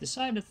I've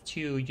decided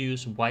to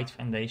use white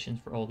foundation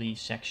for all these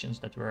sections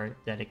that we're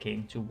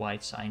dedicating to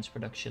white science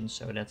production.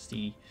 So that's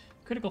the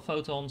critical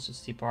photons,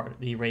 it's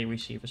the ray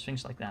receivers,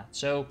 things like that.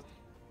 So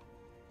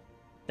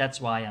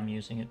that's why I'm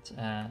using it.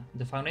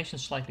 The foundation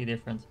is slightly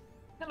different.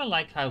 And I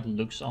like how it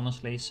looks,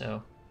 honestly,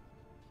 so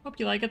hope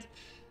you like it.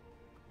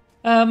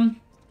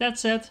 That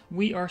said,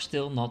 we are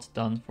still not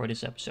done for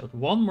this episode.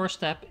 One more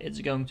step, it's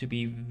going to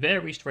be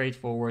very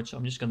straightforward, so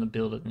I'm just going to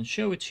build it and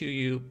show it to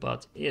you,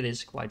 but it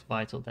is quite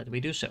vital that we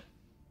do so.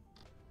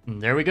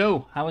 And there we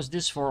go. How is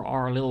this for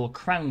our little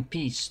crown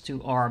piece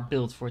to our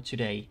build for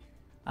today?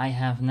 I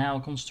have now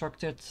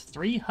constructed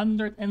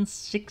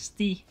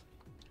 360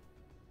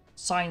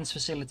 science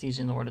facilities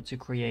in order to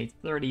create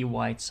 30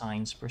 white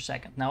science per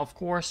second. Now, of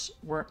course,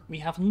 we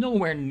have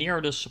nowhere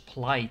near the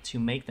supply to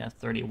make that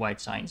 30 white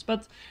science,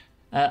 but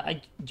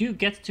I do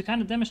get to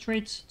kind of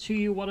demonstrate to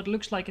you what it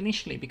looks like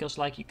initially, because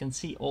like you can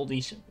see, all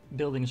these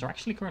buildings are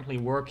actually currently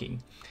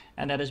working,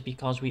 and that is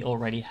because we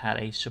already had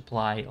a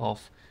supply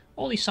of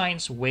all these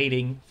science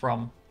waiting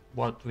from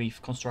what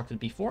we've constructed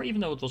before,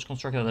 even though it was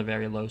constructed at a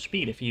very low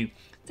speed. If you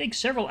take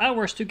several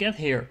hours to get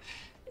here,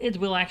 it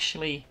will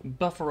actually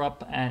buffer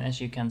up, and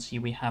as you can see,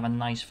 we have a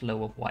nice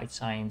flow of white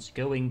science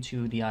going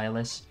to the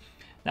ILS.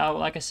 Now,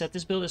 like I said,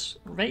 this build is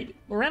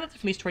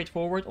relatively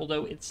straightforward,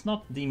 although it's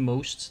not the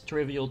most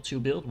trivial to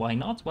build. Why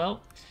not?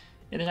 Well,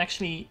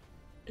 it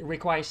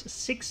requires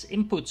 6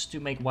 inputs to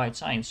make white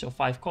science, so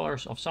 5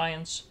 colors of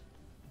science,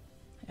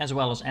 as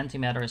well as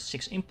antimatter is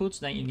 6 inputs.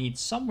 Then you need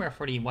somewhere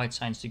for the white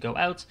science to go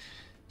out.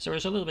 So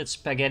there's a little bit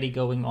spaghetti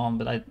going on,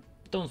 but I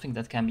don't think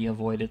that can be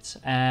avoided.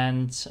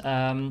 And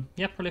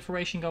yeah,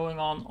 proliferation going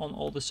on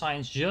all the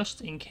science just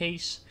in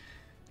case.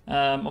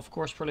 Of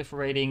course,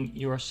 proliferating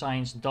your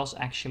science does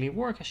actually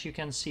work, as you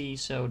can see,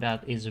 so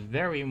that is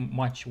very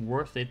much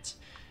worth it,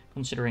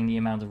 considering the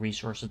amount of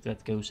resources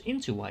that goes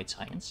into white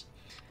science.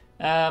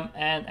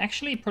 And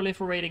actually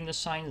proliferating the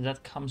science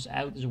that comes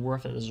out is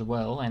worth it as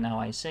well. And now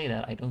I say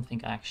that, I don't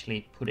think I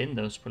actually put in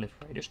those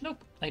proliferators.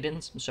 Nope, I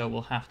didn't, so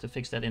we'll have to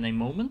fix that in a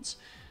moment.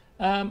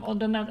 Other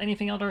than that,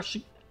 anything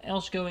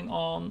else going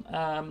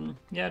on?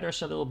 Yeah,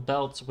 there's a little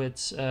belt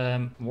with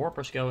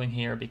warpers going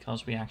here,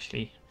 because we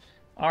actually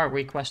are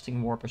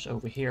requesting warpers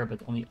over here,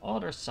 but on the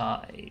other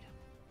side,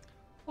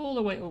 all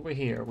the way over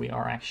here, we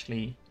are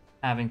actually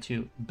having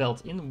to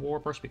belt in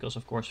warpers, because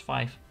of course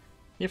 5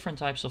 different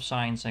types of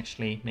science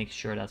actually make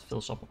sure that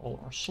fills up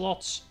all our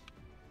slots.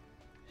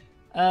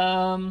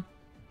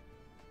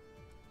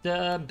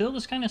 The build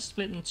is kind of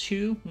split in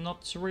 2,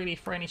 not really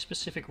for any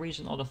specific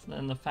reason other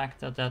than the fact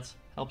that that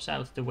helps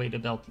out the way the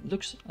belt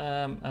looks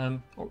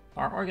are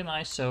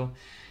organized. So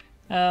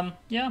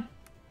yeah,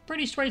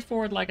 pretty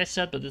straightforward, like I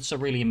said, but it's a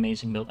really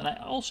amazing build. And I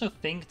also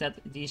think that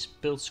these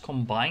builds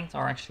combined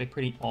are actually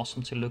pretty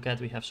awesome to look at.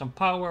 We have some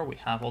power, we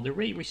have all the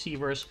ray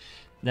receivers,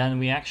 then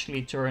we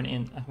actually turn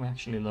in, we're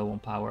actually low on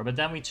power, but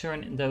then we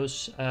turn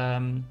those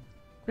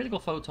critical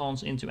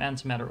photons into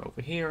antimatter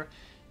over here,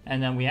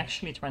 and then we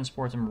actually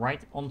transport them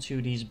right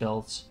onto these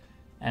belts,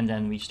 and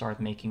then we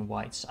start making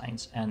white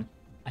science. And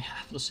I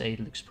have to say, it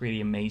looks pretty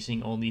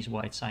amazing, all these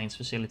white science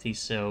facilities.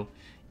 So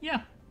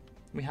yeah,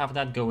 we have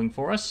that going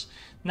for us.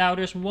 Now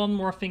there's one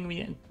more thing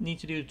we need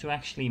to do to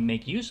actually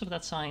make use of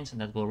that science, and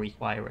that will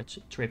require a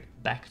trip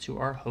back to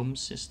our home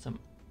system.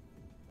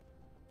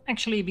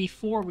 Actually,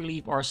 before we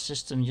leave our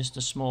system, just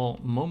a small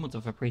moment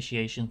of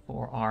appreciation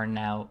for our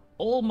now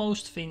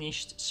almost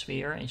finished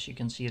sphere. As you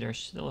can see, there's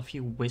still a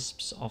few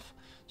wisps of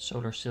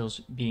solar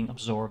cells being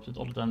absorbed,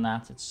 but other than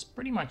that, it's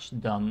pretty much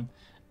done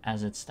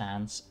as it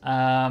stands.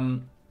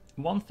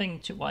 One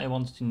thing I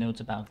wanted to note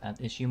about that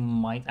is you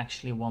might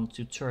actually want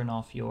to turn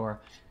off your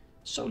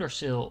solar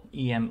cell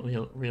EM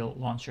real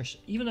launchers,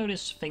 even though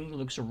this thing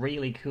looks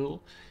really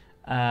cool.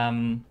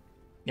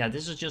 Yeah,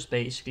 this is just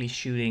basically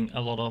shooting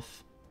a lot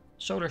of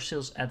solar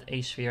cells at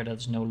a sphere that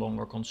is no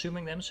longer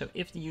consuming them. So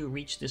if you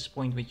reach this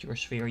point with your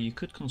sphere, you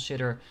could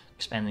consider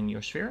expanding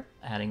your sphere,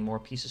 adding more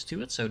pieces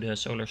to it so the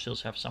solar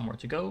cells have somewhere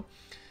to go.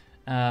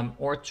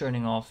 Or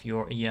turning off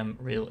your EM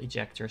rail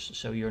ejectors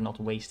so you're not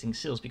wasting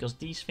cells, because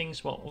these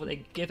things, well, they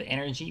give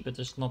energy, but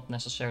it's not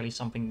necessarily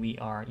something we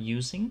are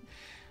using.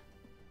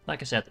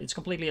 Like I said, it's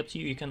completely up to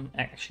you. You can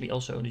actually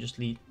also just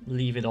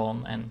leave it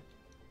on and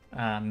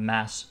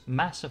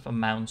massive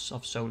amounts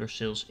of solar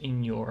cells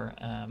in your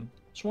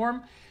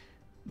swarm,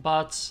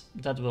 but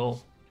that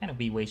will kind of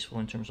be wasteful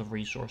in terms of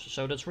resources.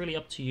 So that's really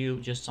up to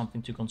you, just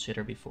something to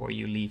consider before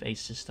you leave a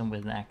system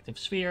with an active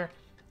sphere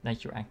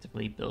that you're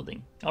actively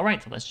building. All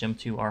right, let's jump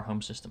to our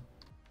home system.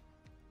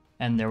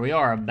 And there we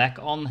are, back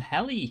on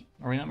Heli.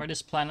 Remember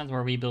this planet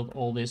where we built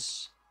all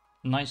this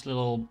nice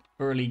little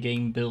early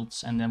game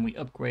builds, and then we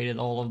upgraded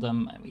all of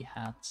them, and we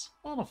had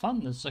a lot of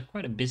fun. It's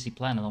quite a busy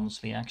planet,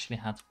 honestly. I actually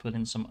had to put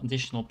in some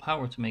additional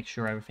power to make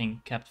sure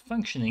everything kept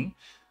functioning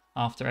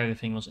after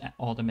everything was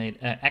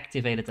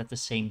activated at the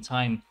same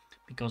time,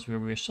 because we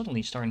were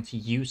suddenly starting to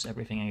use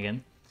everything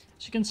again.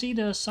 As you can see,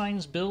 the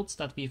science builds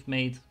that we've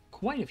made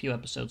quite a few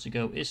episodes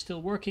ago is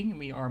still working.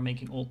 We are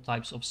making all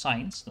types of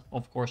science.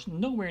 Of course,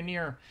 nowhere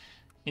near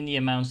in the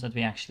amounts that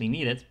we actually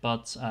needed,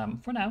 but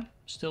for now,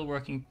 still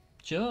working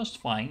just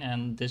fine,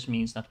 and this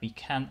means that we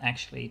can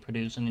actually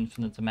produce an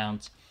infinite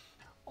amount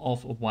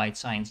of white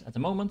science at the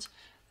moment.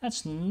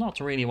 That's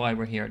not really why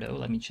we're here though.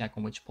 Let me check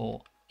on which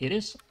pole it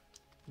is.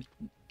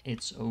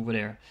 It's over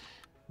there.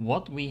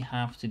 What we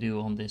have to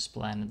do on this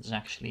planet is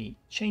actually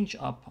change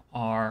up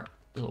our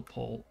little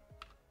pole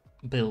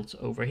build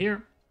over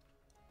here.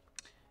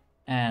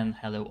 And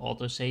hello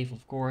autosave,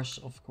 of course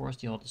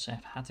the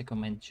autosave had to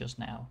come in just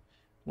now.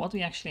 What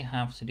we actually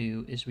have to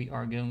do is we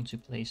are going to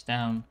place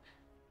down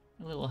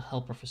a little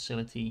helper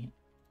facility.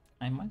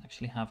 I might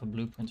actually have a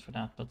blueprint for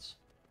that, but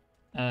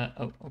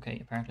oh, okay,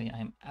 apparently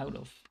I'm out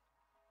of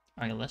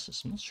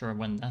ILSs. I'm not sure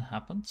when that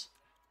happened.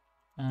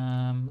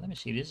 Let me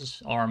see, this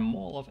is our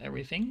mall of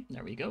everything.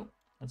 There we go.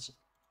 Let's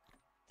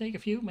take a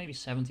few, maybe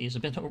 70 is a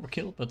bit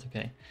overkill, but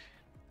okay.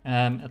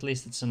 At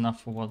least it's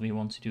enough for what we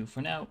want to do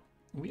for now.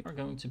 We are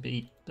going to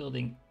be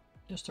building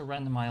just a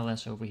random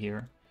ILS over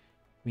here.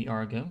 We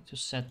are going to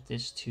set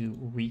this to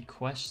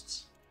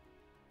requests,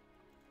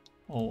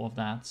 all of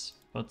that,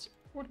 but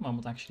for the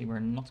moment actually we're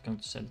not going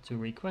to set it to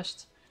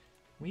request.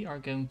 We are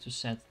going to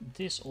set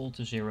this all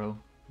to 0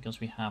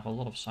 because we have a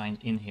lot of signs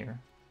in here.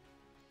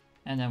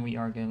 And then we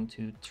are going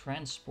to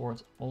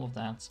transport all of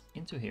that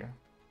into here.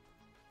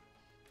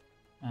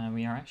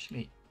 We are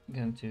actually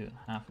going to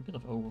have a bit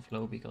of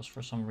overflow because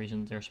for some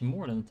reason there's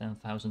more than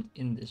 10,000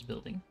 in this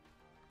building.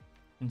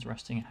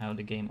 Interesting how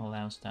the game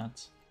allows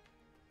that.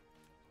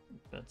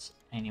 But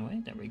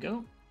anyway, there we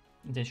go.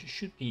 This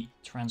should be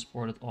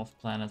transported off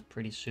planet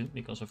pretty soon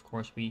because of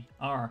course we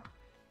are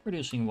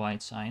producing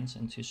white science,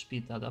 and to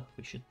speed that up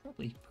we should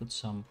probably put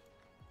some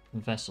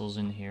vessels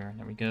in here.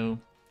 There we go.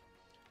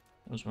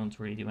 Those won't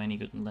really do any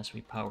good unless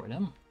we power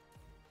them.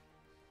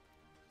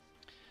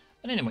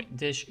 But anyway,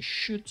 this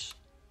should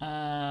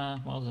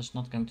well, that's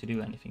not going to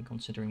do anything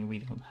considering we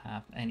don't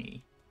have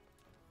any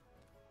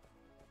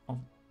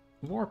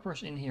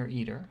warpers in here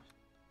either.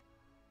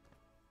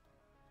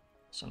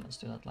 So let's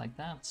do that like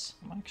that.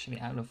 I'm actually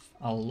out of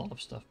a lot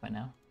of stuff by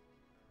now.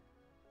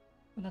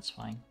 But that's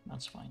fine,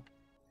 that's fine.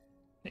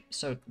 Okay,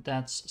 so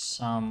that's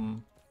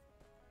some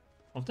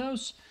of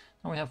those.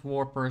 Now we have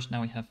warpers,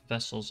 now we have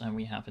vessels, and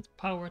we have it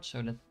powered.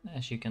 So that,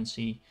 as you can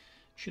see,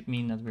 should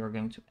mean that we are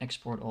going to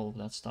export all of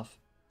that stuff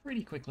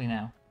pretty quickly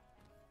now.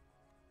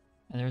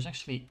 And there's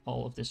actually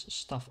all of this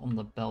stuff on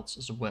the belts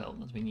as well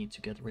that we need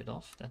to get rid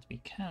of, that we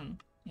can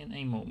in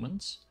a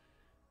moment.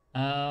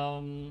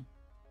 I'm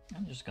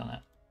just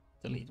gonna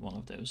delete one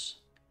of those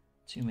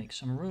to make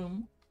some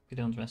room. We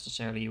don't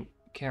necessarily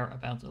care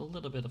about a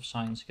little bit of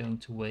science going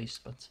to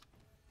waste, but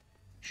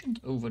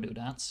shouldn't overdo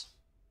that.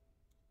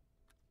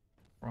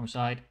 Wrong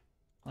side.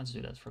 Let's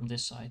do that from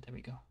this side. There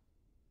we go.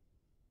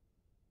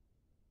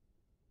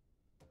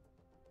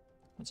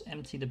 Let's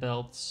empty the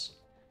belts.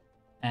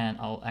 And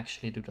I'll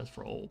actually do that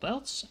for all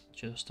belts.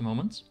 Just a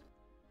moment.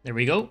 There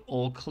we go.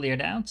 All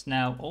cleared out.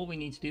 Now all we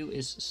need to do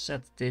is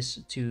set this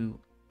to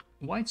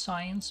white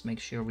science. Make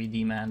sure we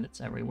demand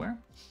it everywhere.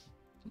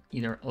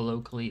 Either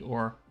locally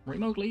or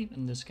remotely.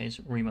 In this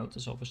case, remote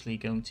is obviously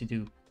going to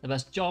do the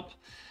best job.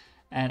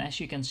 And as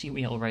you can see,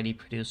 we already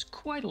produce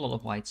quite a lot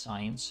of white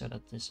science, so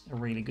that is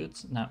really good.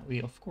 Now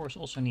we of course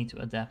also need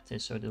to adapt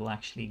this so it'll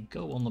actually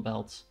go on the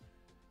belt.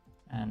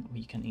 And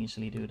we can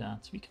easily do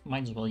that. We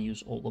might as well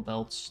use all the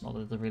belts, not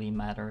that it really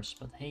matters,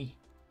 but hey.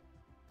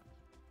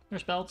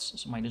 There's belts,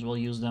 so might as well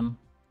use them.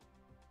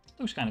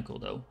 Looks kind of cool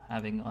though,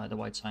 having the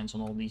white signs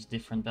on all these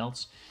different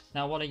belts.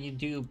 Now what you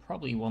do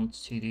probably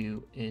want to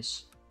do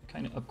is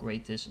kind of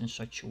upgrade this in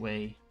such a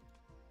way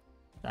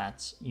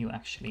that you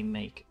actually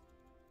make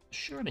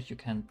sure that you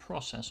can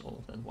process all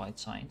of that white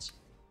signs.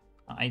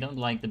 I don't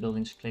like the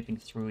buildings clipping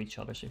through each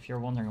other, so if you're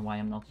wondering why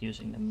I'm not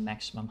using the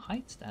maximum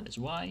height, that is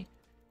why.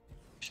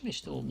 Actually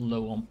still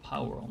low on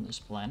power on this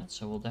planet,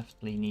 so we'll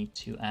definitely need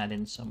to add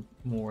in some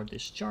more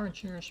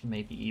dischargers,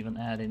 maybe even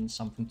add in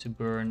something to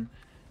burn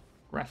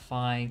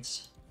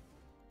graphite.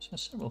 So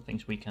several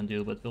things we can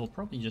do, but we'll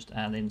probably just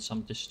add in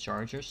some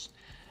dischargers.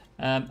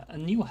 A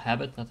new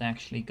habit that I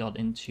actually got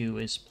into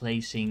is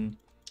placing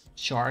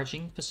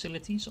charging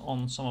facilities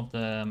on some of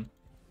the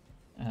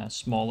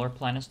smaller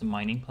planets, the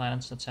mining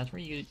planets, etc.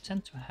 You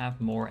tend to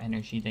have more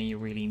energy than you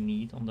really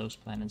need on those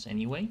planets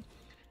anyway.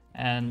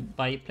 And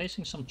by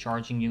placing some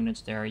charging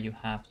units there, you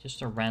have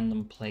just a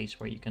random place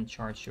where you can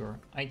charge your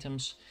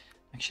items.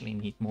 Actually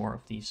need more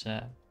of these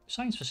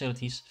science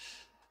facilities.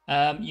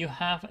 You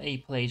have a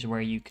place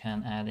where you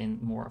can add in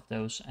more of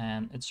those,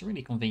 and it's a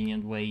really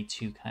convenient way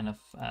to kind of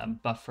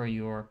buffer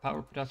your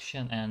power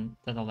production, and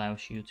that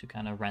allows you to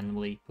kind of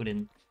randomly put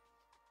in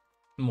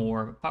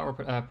more power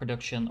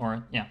production,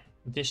 or yeah,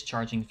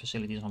 discharging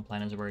facilities on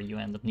planets where you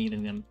end up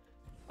needing them.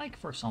 Like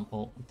for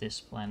example, this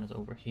planet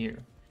over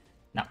here.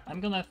 Now, I'm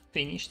gonna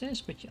finish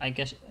this, but I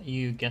guess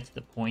you get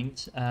the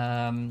point.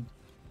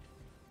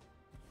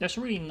 There's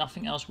really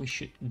nothing else we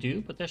should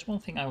do, but there's one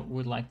thing I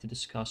would like to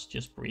discuss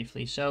just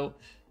briefly. So,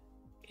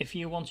 if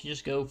you want to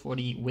just go for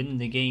the win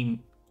the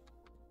game,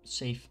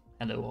 save,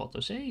 hello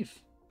autosave.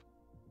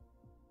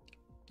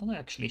 Not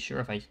actually sure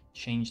if I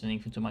changed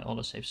anything to my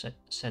autosave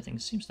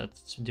settings. Seems that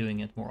it's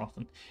doing it more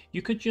often.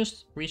 You could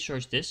just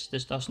research this.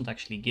 This doesn't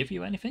actually give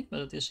you anything,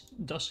 but this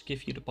does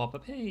give you the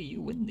pop-up, hey, you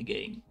win the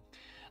game.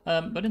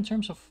 But in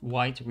terms of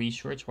wide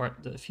research,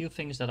 the few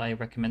things that I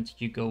recommend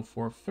you go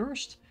for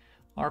first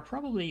are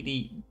probably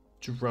the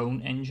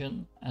drone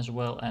engine as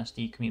well as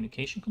the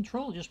communication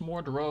control. Just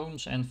more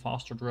drones and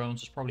faster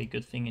drones is probably a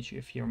good thing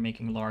if you're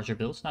making larger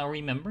builds. Now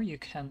remember, you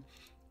can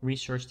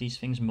research these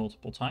things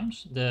multiple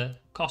times. The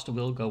cost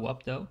will go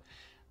up though.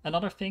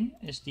 Another thing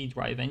is the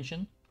drive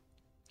engine.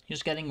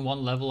 Just getting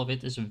one level of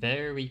it is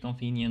very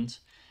convenient.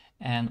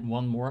 And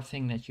one more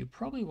thing that you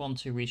probably want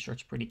to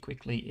research pretty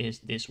quickly is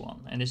this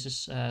one. And this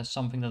is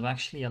something that will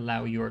actually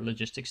allow your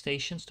logistic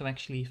stations to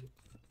actually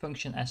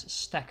function as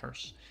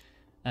stackers.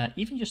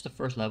 Even just the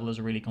first level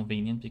is really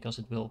convenient because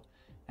it will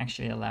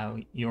actually allow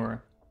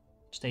your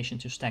station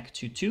to stack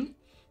to 2.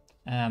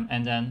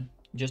 And then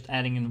just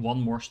adding in one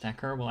more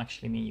stacker will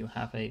actually mean you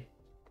have a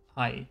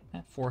high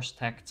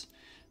 4-stacked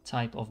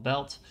type of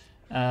belt.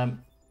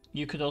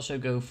 You could also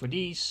go for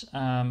these.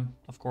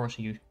 Of course,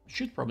 you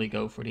should probably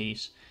go for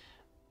these.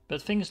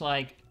 But things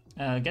like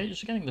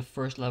just getting the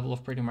first level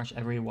of pretty much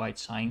every white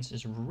science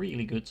is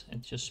really good.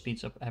 It just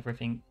speeds up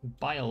everything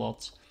by a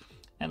lot.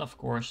 And of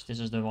course, this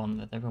is the one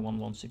that everyone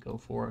wants to go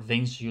for.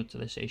 Veins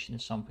utilization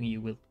is something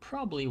you will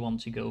probably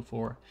want to go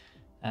for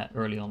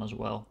early on as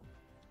well.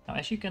 Now,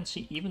 as you can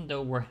see, even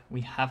though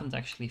we haven't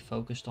actually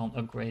focused on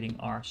upgrading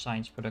our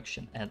science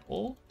production at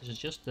all, this is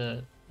just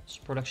the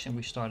production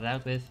we started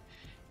out with.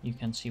 You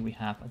can see we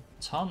have a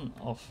ton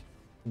of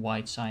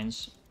white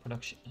science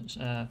production,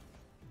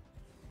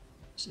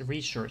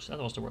 research, that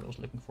was the word I was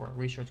looking for,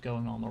 research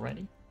going on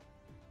already.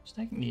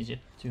 Stacking these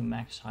to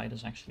max height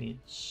is actually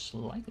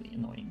slightly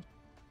annoying.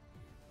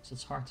 So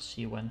it's hard to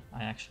see when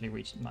I actually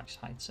reach max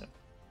height, so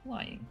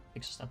flying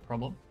fixes that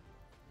problem.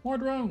 More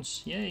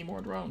drones! Yay,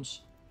 more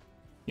drones!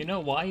 You know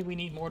why we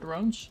need more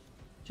drones?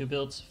 To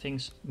build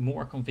things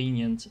more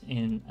convenient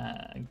in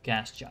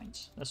gas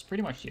giants. That's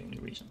pretty much the only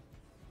reason.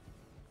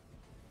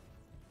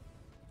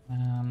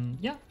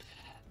 Yeah.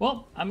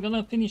 Well, I'm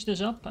gonna finish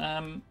this up.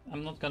 I'm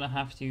not gonna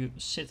have to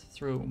sit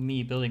through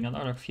me building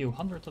another few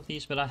hundred of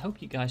these, but I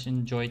hope you guys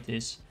enjoyed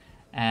this.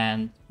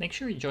 And make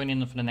sure you join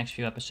in for the next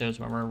few episodes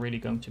where we're really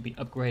going to be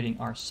upgrading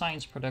our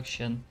science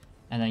production.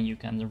 And then you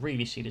can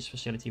really see this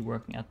facility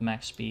working at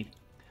max speed.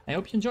 I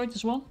hope you enjoyed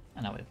this one,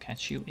 and I will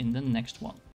catch you in the next one.